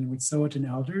and Wet'suwet'en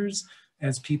elders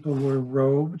as people were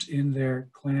robed in their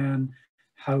clan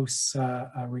house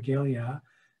regalia.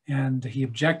 And he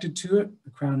objected to it.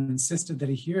 The Crown insisted that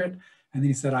he hear it. And then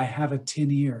he said, I have a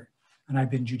tin ear, and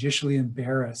I've been judicially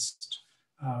embarrassed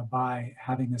by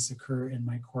having this occur in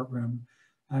my courtroom.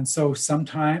 And so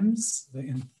sometimes,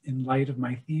 in light of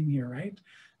my theme here, right?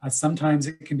 Sometimes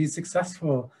it can be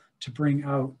successful to bring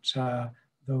out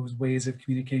those ways of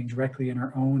communicating directly in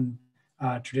our own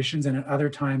traditions. And at other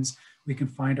times, we can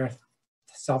find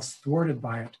ourselves thwarted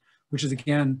by it, which is,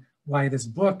 again, why this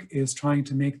book is trying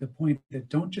to make the point that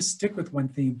don't just stick with one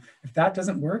theme. If that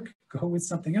doesn't work, go with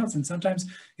something else. And sometimes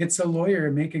it's a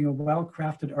lawyer making a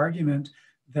well-crafted argument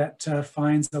that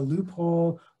finds a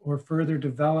loophole or further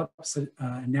develops,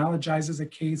 analogizes a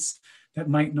case that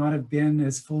might not have been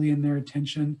as fully in their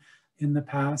attention in the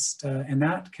past. And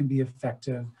that can be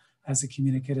effective as a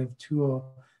communicative tool.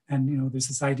 And, you know, there's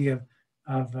this idea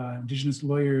of Indigenous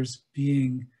lawyers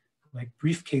being like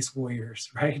briefcase warriors,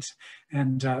 right?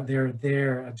 And they're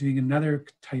there doing another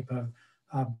type of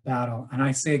battle. And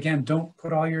I say again, don't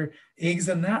put all your eggs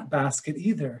in that basket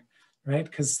either, right?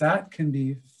 Because that can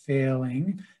be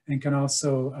failing and can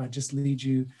also just lead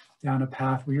you down a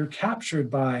path where you're captured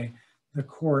by the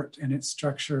court and its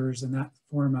structures and that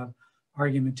form of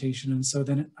argumentation. And so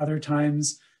then at other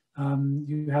times,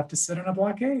 you have to sit on a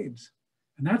blockade.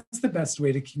 And that's the best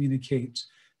way to communicate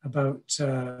about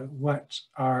what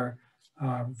our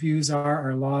views are,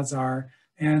 our laws are.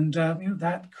 And you know,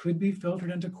 that could be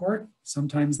filtered into court.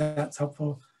 Sometimes that's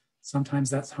helpful, sometimes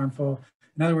that's harmful.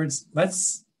 In other words,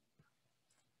 let's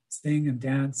sing and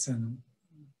dance and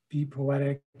be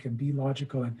poetic and be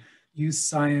logical and use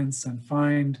science and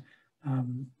find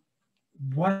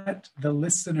what the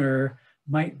listener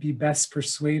might be best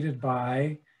persuaded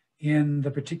by in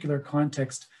the particular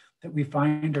context that we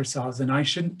find ourselves. And I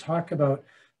shouldn't talk about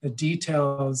the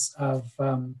details of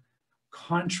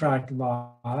contract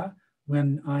law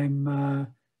when I'm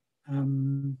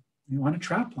you know, on a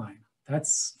trap line.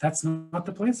 That's not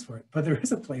the place for it, but there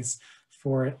is a place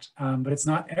for it, but it's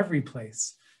not every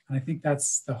place. And I think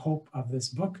that's the hope of this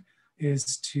book,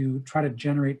 is to try to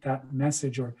generate that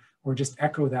message or just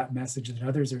echo that message that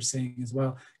others are saying as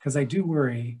well. Because I do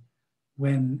worry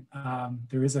when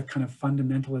there is a kind of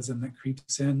fundamentalism that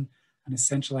creeps in, an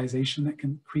essentialization that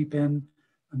can creep in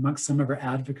amongst some of our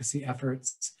advocacy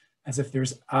efforts, as if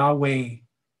there's a way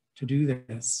to do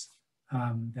this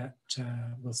that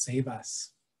will save us.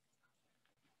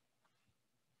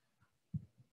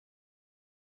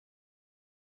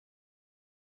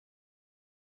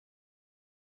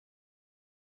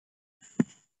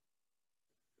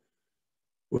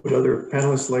 Would other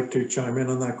panelists like to chime in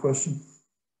on that question?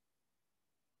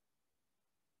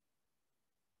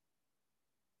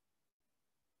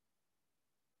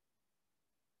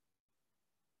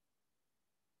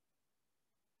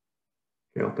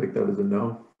 Okay, I'll take that as a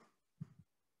no.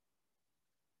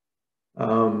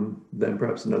 Then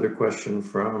perhaps another question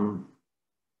from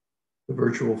the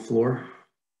virtual floor.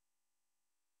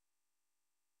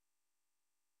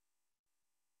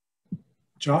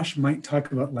 Josh might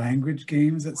talk about language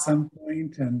games at some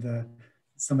point and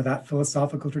some of that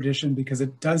philosophical tradition, because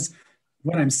it does,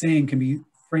 what I'm saying can be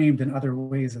framed in other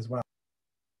ways as well.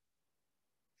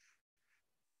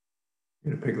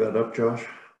 You gonna pick that up, Josh?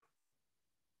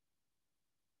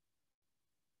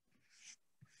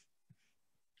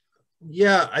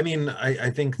 Yeah, I mean, I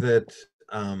think that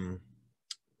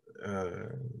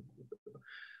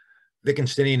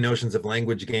Wittgensteinian notions of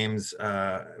language games,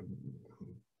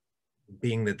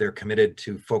 being that they're committed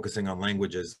to focusing on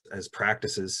languages as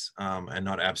practices and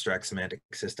not abstract semantic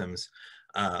systems,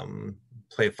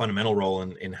 play a fundamental role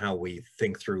in how we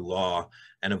think through law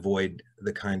and avoid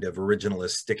the kind of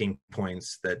originalist sticking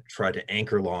points that try to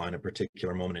anchor law in a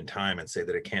particular moment in time and say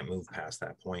that it can't move past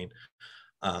that point.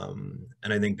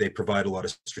 And I think they provide a lot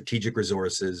of strategic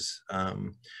resources,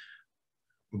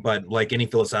 but like any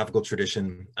philosophical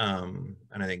tradition, and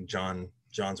I think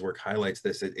John's work highlights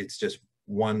this, it's just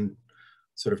one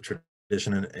sort of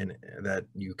tradition that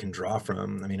you can draw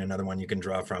from. I mean, another one you can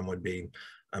draw from would be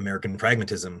American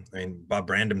pragmatism. I mean, Bob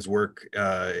Brandam's work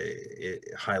it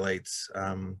highlights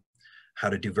how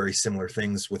to do very similar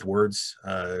things with words.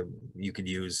 You could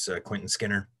use Quentin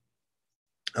Skinner.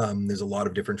 There's a lot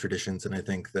of different traditions, and I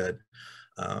think that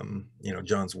you know,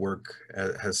 John's work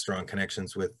has strong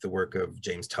connections with the work of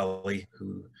James Tully,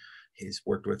 who he's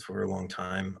worked with for a long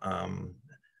time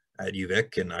at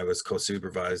UVic, and I was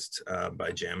co-supervised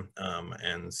by Jim,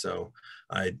 and so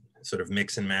I sort of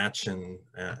mix and match and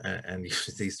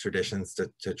use these traditions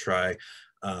to try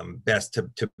best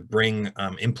to bring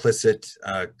implicit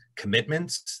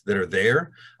commitments that are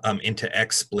there into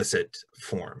explicit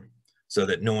form, so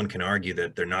that no one can argue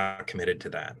that they're not committed to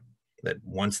that. That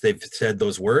once they've said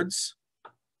those words,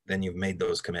 then you've made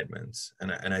those commitments.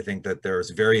 And I think that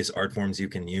there's various art forms you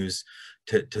can use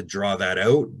to draw that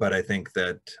out. But I think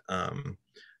that,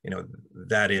 you know,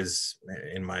 that is,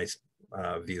 in my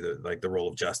view, like the role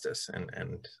of justice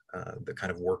and the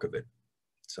kind of work of it.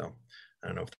 So I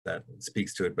don't know if that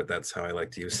speaks to it, but that's how I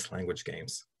like to use language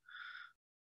games.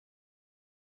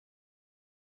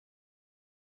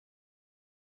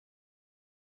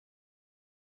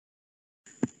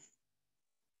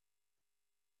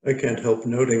 I can't help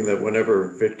noting that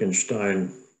whenever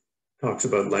Wittgenstein talks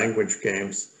about language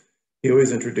games, he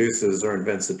always introduces or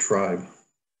invents a tribe.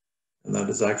 And that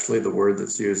is actually the word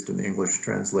that's used in the English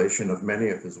translation of many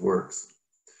of his works.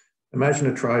 Imagine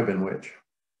a tribe in which,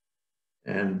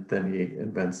 and then he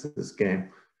invents this game.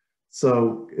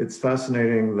 So it's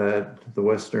fascinating that the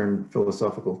Western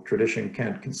philosophical tradition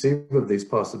can't conceive of these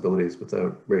possibilities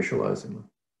without racializing them,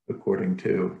 according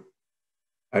to,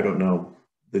 I don't know,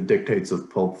 the dictates of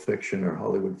Pulp Fiction or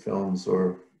Hollywood films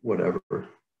or whatever,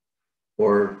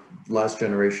 or last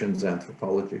generation's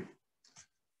anthropology.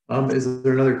 Is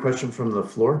there another question from the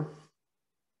floor?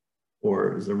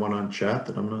 Or is there one on chat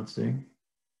that I'm not seeing?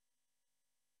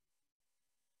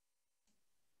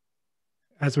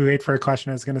 As we wait for a question,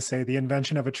 I was going to say the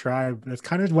invention of a tribe, that's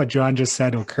kind of what John just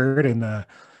said occurred in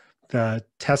the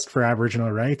test for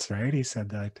Aboriginal rights, right? He said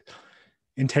that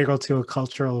integral to a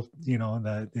cultural, you know,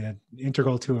 the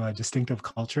integral to a distinctive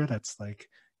culture, that's like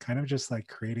kind of just like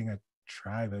creating a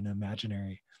tribe, an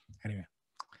imaginary. Anyway,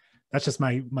 that's just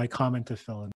my comment to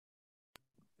fill in.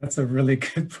 That's a really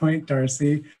good point,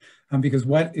 Darcy, because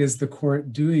what is the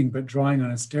court doing but drawing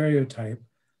on a stereotype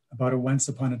about a once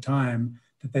upon a time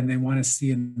that then they want to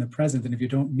see in the present? And if you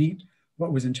don't meet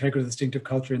what was integral to distinctive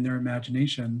culture in their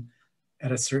imagination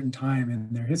at a certain time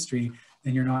in their history,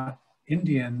 then you're not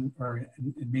Indian or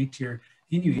Métis or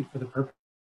Inuit for the purpose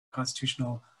of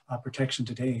constitutional protection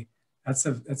today. That's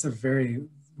a very,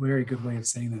 very good way of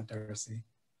saying that, Darcy.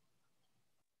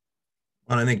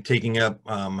 And I think taking up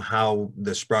how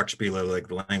the Sprachspiele, like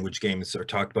the language games, are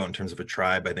talked about in terms of a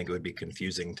tribe, I think it would be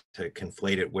confusing to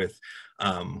conflate it with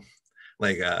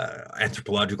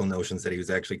anthropological notions that he was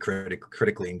actually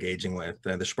critically engaging with.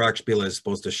 The Sprachspiele is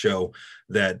supposed to show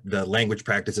that the language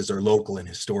practices are local and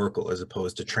historical as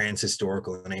opposed to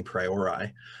trans-historical and a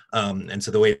priori. And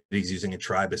so the way that he's using a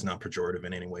tribe is not pejorative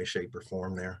in any way, shape, or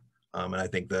form there. And I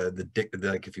think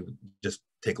like if you just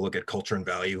take a look at Culture and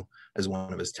Value as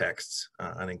one of his texts,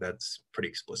 I think that's pretty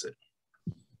explicit.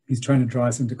 He's trying to draw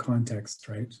us into context,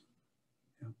 right?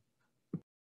 Yeah.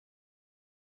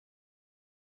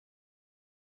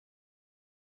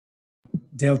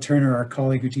 Dale Turner, our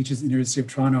colleague who teaches at the University of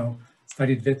Toronto,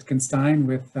 studied Wittgenstein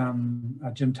with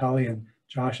Jim Tully, and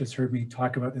Josh has heard me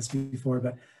talk about this before,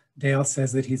 but Dale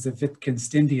says that he's a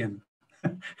Wittgensteinian.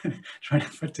 Trying to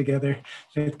put together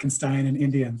Wittgenstein and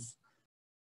Indians.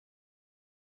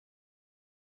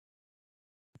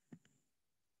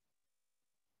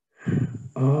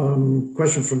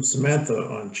 Question from Samantha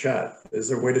on chat. Is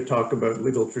there a way to talk about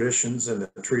legal traditions and the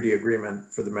treaty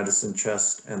agreement for the medicine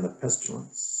chest and the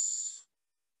pestilence?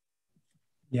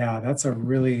 Yeah, that's a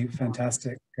really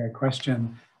fantastic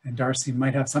question. And Darcy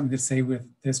might have something to say with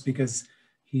this because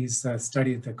he's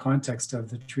studied the context of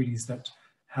the treaties that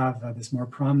have this more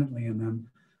prominently in them.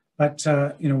 But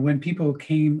you know, when people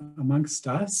came amongst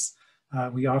us,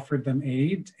 we offered them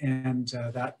aid, and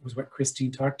that was what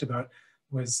Christine talked about,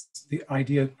 was the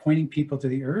idea of pointing people to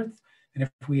the earth. And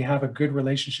if we have a good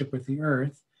relationship with the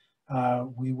earth,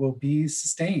 we will be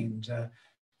sustained.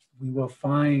 We will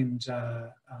find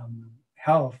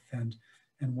health and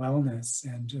wellness.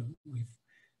 And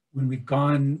when we've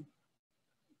gone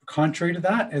contrary to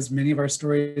that, as many of our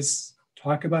stories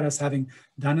talk about us having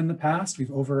done in the past, we've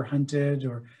overhunted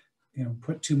or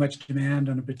put too much demand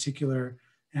on a particular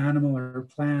animal or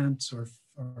plant or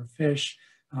fish,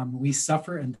 we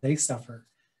suffer and they suffer.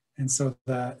 And so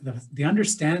the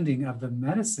understanding of the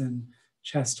medicine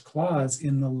chest clause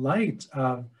in the light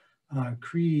of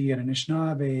Cree and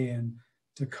Anishinaabe and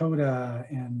Dakota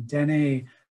and Dene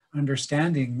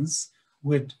understandings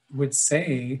would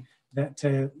say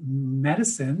that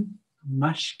medicine,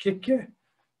 mash kike,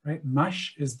 right?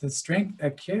 Mash is the strength,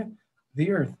 ake,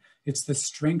 the earth. It's the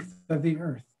strength of the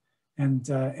earth. And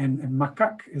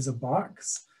makak is a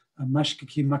box. Mash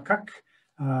kiki makak.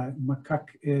 Makak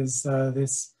is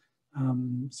this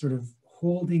sort of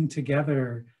holding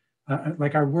together.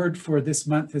 Like our word for this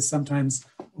month is sometimes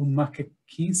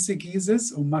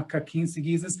omakakinsigizis.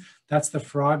 Omakakinsigizis. That's the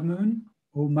frog moon.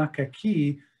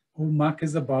 Omakaki. Omak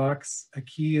is a box.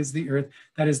 Aki is the earth.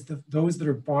 That is those that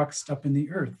are boxed up in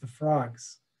the earth, the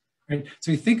frogs. Right?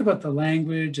 So you think about the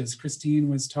language, as Christine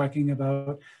was talking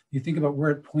about, you think about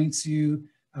where it points you,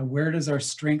 where does our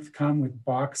strength come with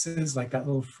boxes, like that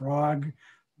little frog,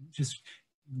 just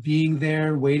being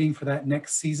there, waiting for that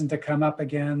next season to come up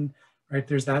again, right?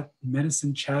 There's that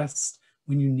medicine chest.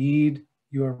 When you need,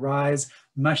 you arise.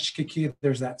 Mashkiki,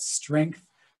 there's that strength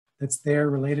that's there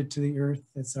related to the earth.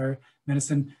 That's our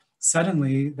medicine.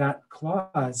 Suddenly that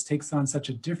clause takes on such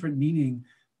a different meaning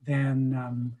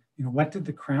than, what did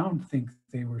the crown think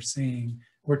they were saying?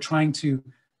 We're trying to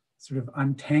sort of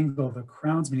untangle the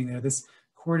crown's meaning there. This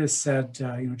court has said,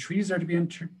 treaties are to be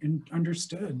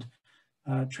understood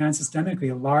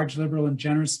transsystemically, a large, liberal, and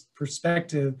generous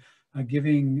perspective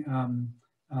giving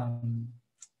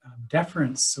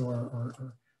deference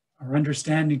or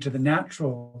understanding to the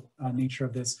natural nature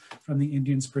of this from the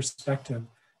Indians' perspective.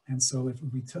 And so if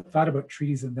we thought about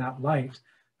treaties in that light,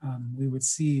 we would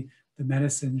see the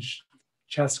medicine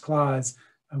chest clause,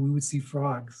 we would see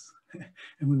frogs,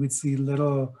 and we would see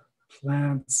little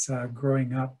plants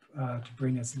growing up to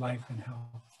bring us life and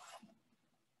health.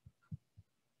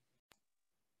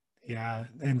 Yeah,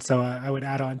 and so I would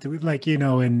add on to it, like, you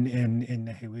know, in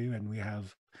Nehelu, and we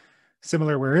have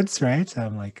similar words, right?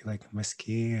 Like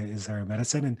whiskey is our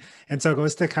medicine, and so it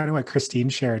goes to kind of what Christine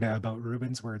shared about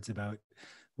Ruben's words about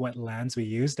what lands we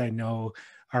used. I know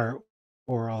our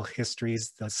oral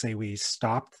histories, let's say we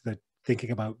stopped the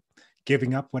thinking about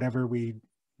giving up whatever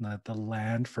the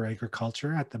land for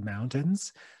agriculture at the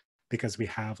mountains, because we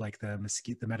have like the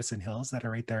medicine hills that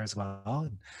are right there as well,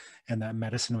 and that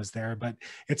medicine was there. But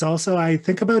it's also, I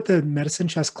think about the medicine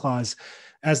chest clause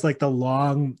as like the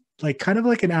long, like kind of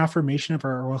like an affirmation of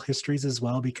our oral histories as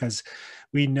well, because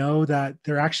we know that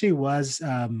there actually was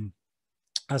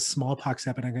a smallpox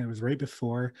epidemic. It was right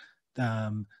before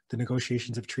the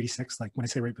negotiations of Treaty 6, like when I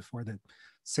say right before, the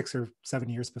 6 or 7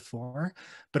 years before,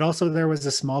 but also there was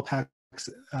a smallpox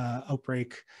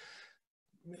outbreak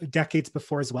decades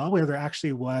before as well, where there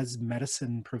actually was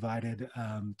medicine provided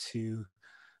to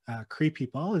Cree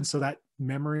people. And so that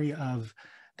memory of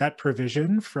that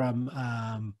provision from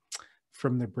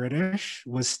the British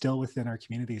was still within our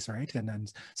communities, right? And then,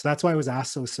 so that's why it was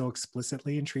asked so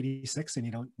explicitly in Treaty 6, and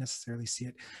you don't necessarily see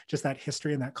it, just that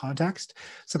history and that context.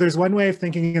 So there's one way of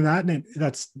thinking in that, and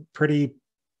that's pretty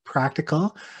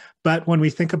practical. But when we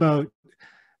think about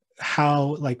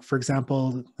how, like, for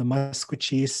example, the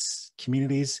Musqueam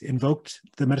communities invoked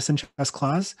the medicine chest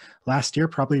clause last year,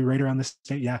 probably right around this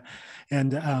date, yeah.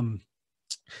 And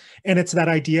it's that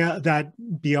idea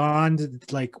that beyond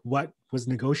like what was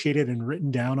negotiated and written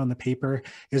down on the paper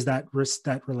is that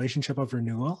relationship of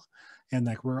renewal, and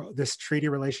like this treaty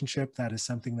relationship that is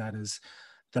something that is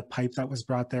the pipe that was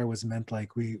brought there was meant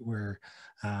like we were,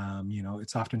 you know,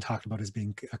 it's often talked about as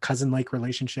being a cousin-like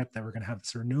relationship, that we're going to have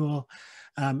this renewal.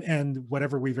 And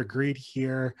whatever we've agreed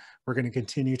here, we're going to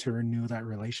continue to renew that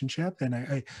relationship.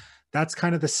 And that's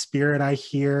kind of the spirit I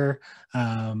hear.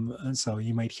 And so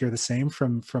you might hear the same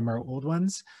from our old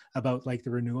ones about like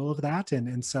the renewal of that.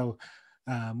 And so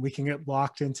we can get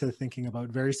locked into thinking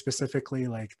about very specifically,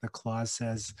 like the clause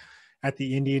says, at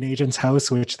the Indian agent's house,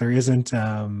 which there isn't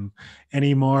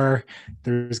anymore,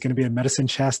 there's going to be a medicine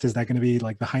chest. Is that going to be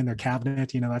like behind their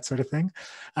cabinet, you know, that sort of thing?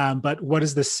 But what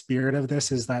is the spirit of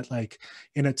this is that, like,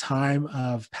 in a time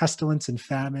of pestilence and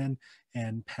famine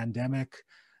and pandemic,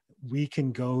 we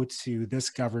can go to this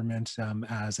government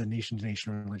as a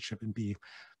nation-to-nation relationship and be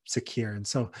secure. And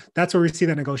so that's where we see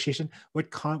that negotiation.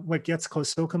 What gets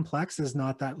so complex is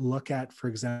not that look at, for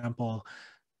example,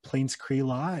 Plains Cree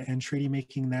law and treaty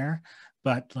making there,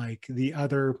 but like the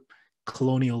other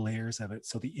colonial layers of it.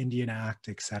 So the Indian Act,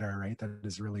 et cetera, right? That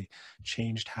has really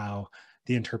changed how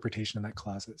the interpretation of that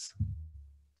clause is.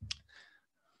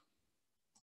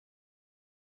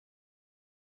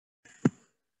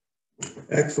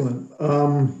 Excellent.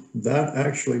 That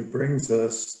actually brings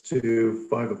us to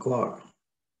 5 o'clock.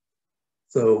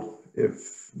 So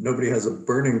if nobody has a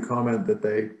burning comment that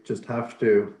they just have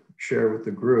to share with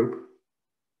the group,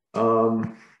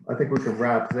 I think we can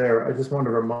wrap there. I just want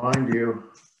to remind you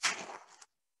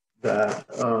that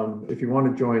if you want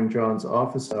to join John's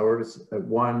office hours at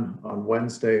 1 on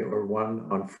Wednesday or 1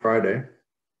 on Friday,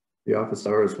 the office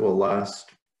hours will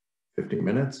last 50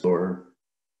 minutes or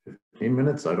 15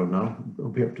 minutes. I don't know.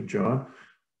 It'll be up to John.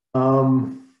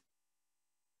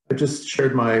 I just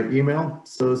shared my email.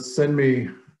 So send me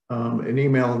an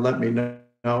email and let me know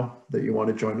that you want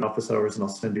to join office hours, and I'll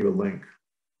send you a link.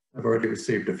 I've already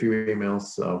received a few emails,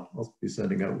 so I'll be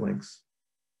sending out links.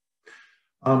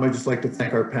 I'd just like to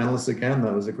thank our panelists again.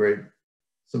 That was a great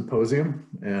symposium,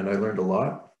 and I learned a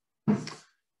lot.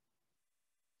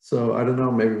 So I don't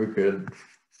know, maybe we could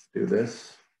do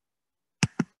this.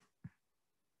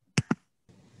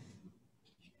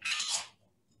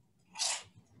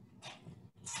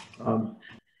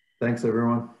 Thanks,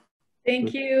 everyone.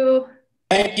 Thank you.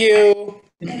 Thank you.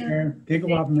 Take care. Take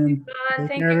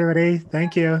Thank care, everybody.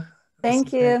 Thank you.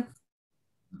 Thank you.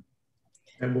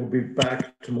 And we'll be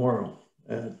back tomorrow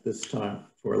at this time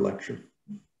for a lecture.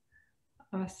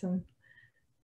 Awesome.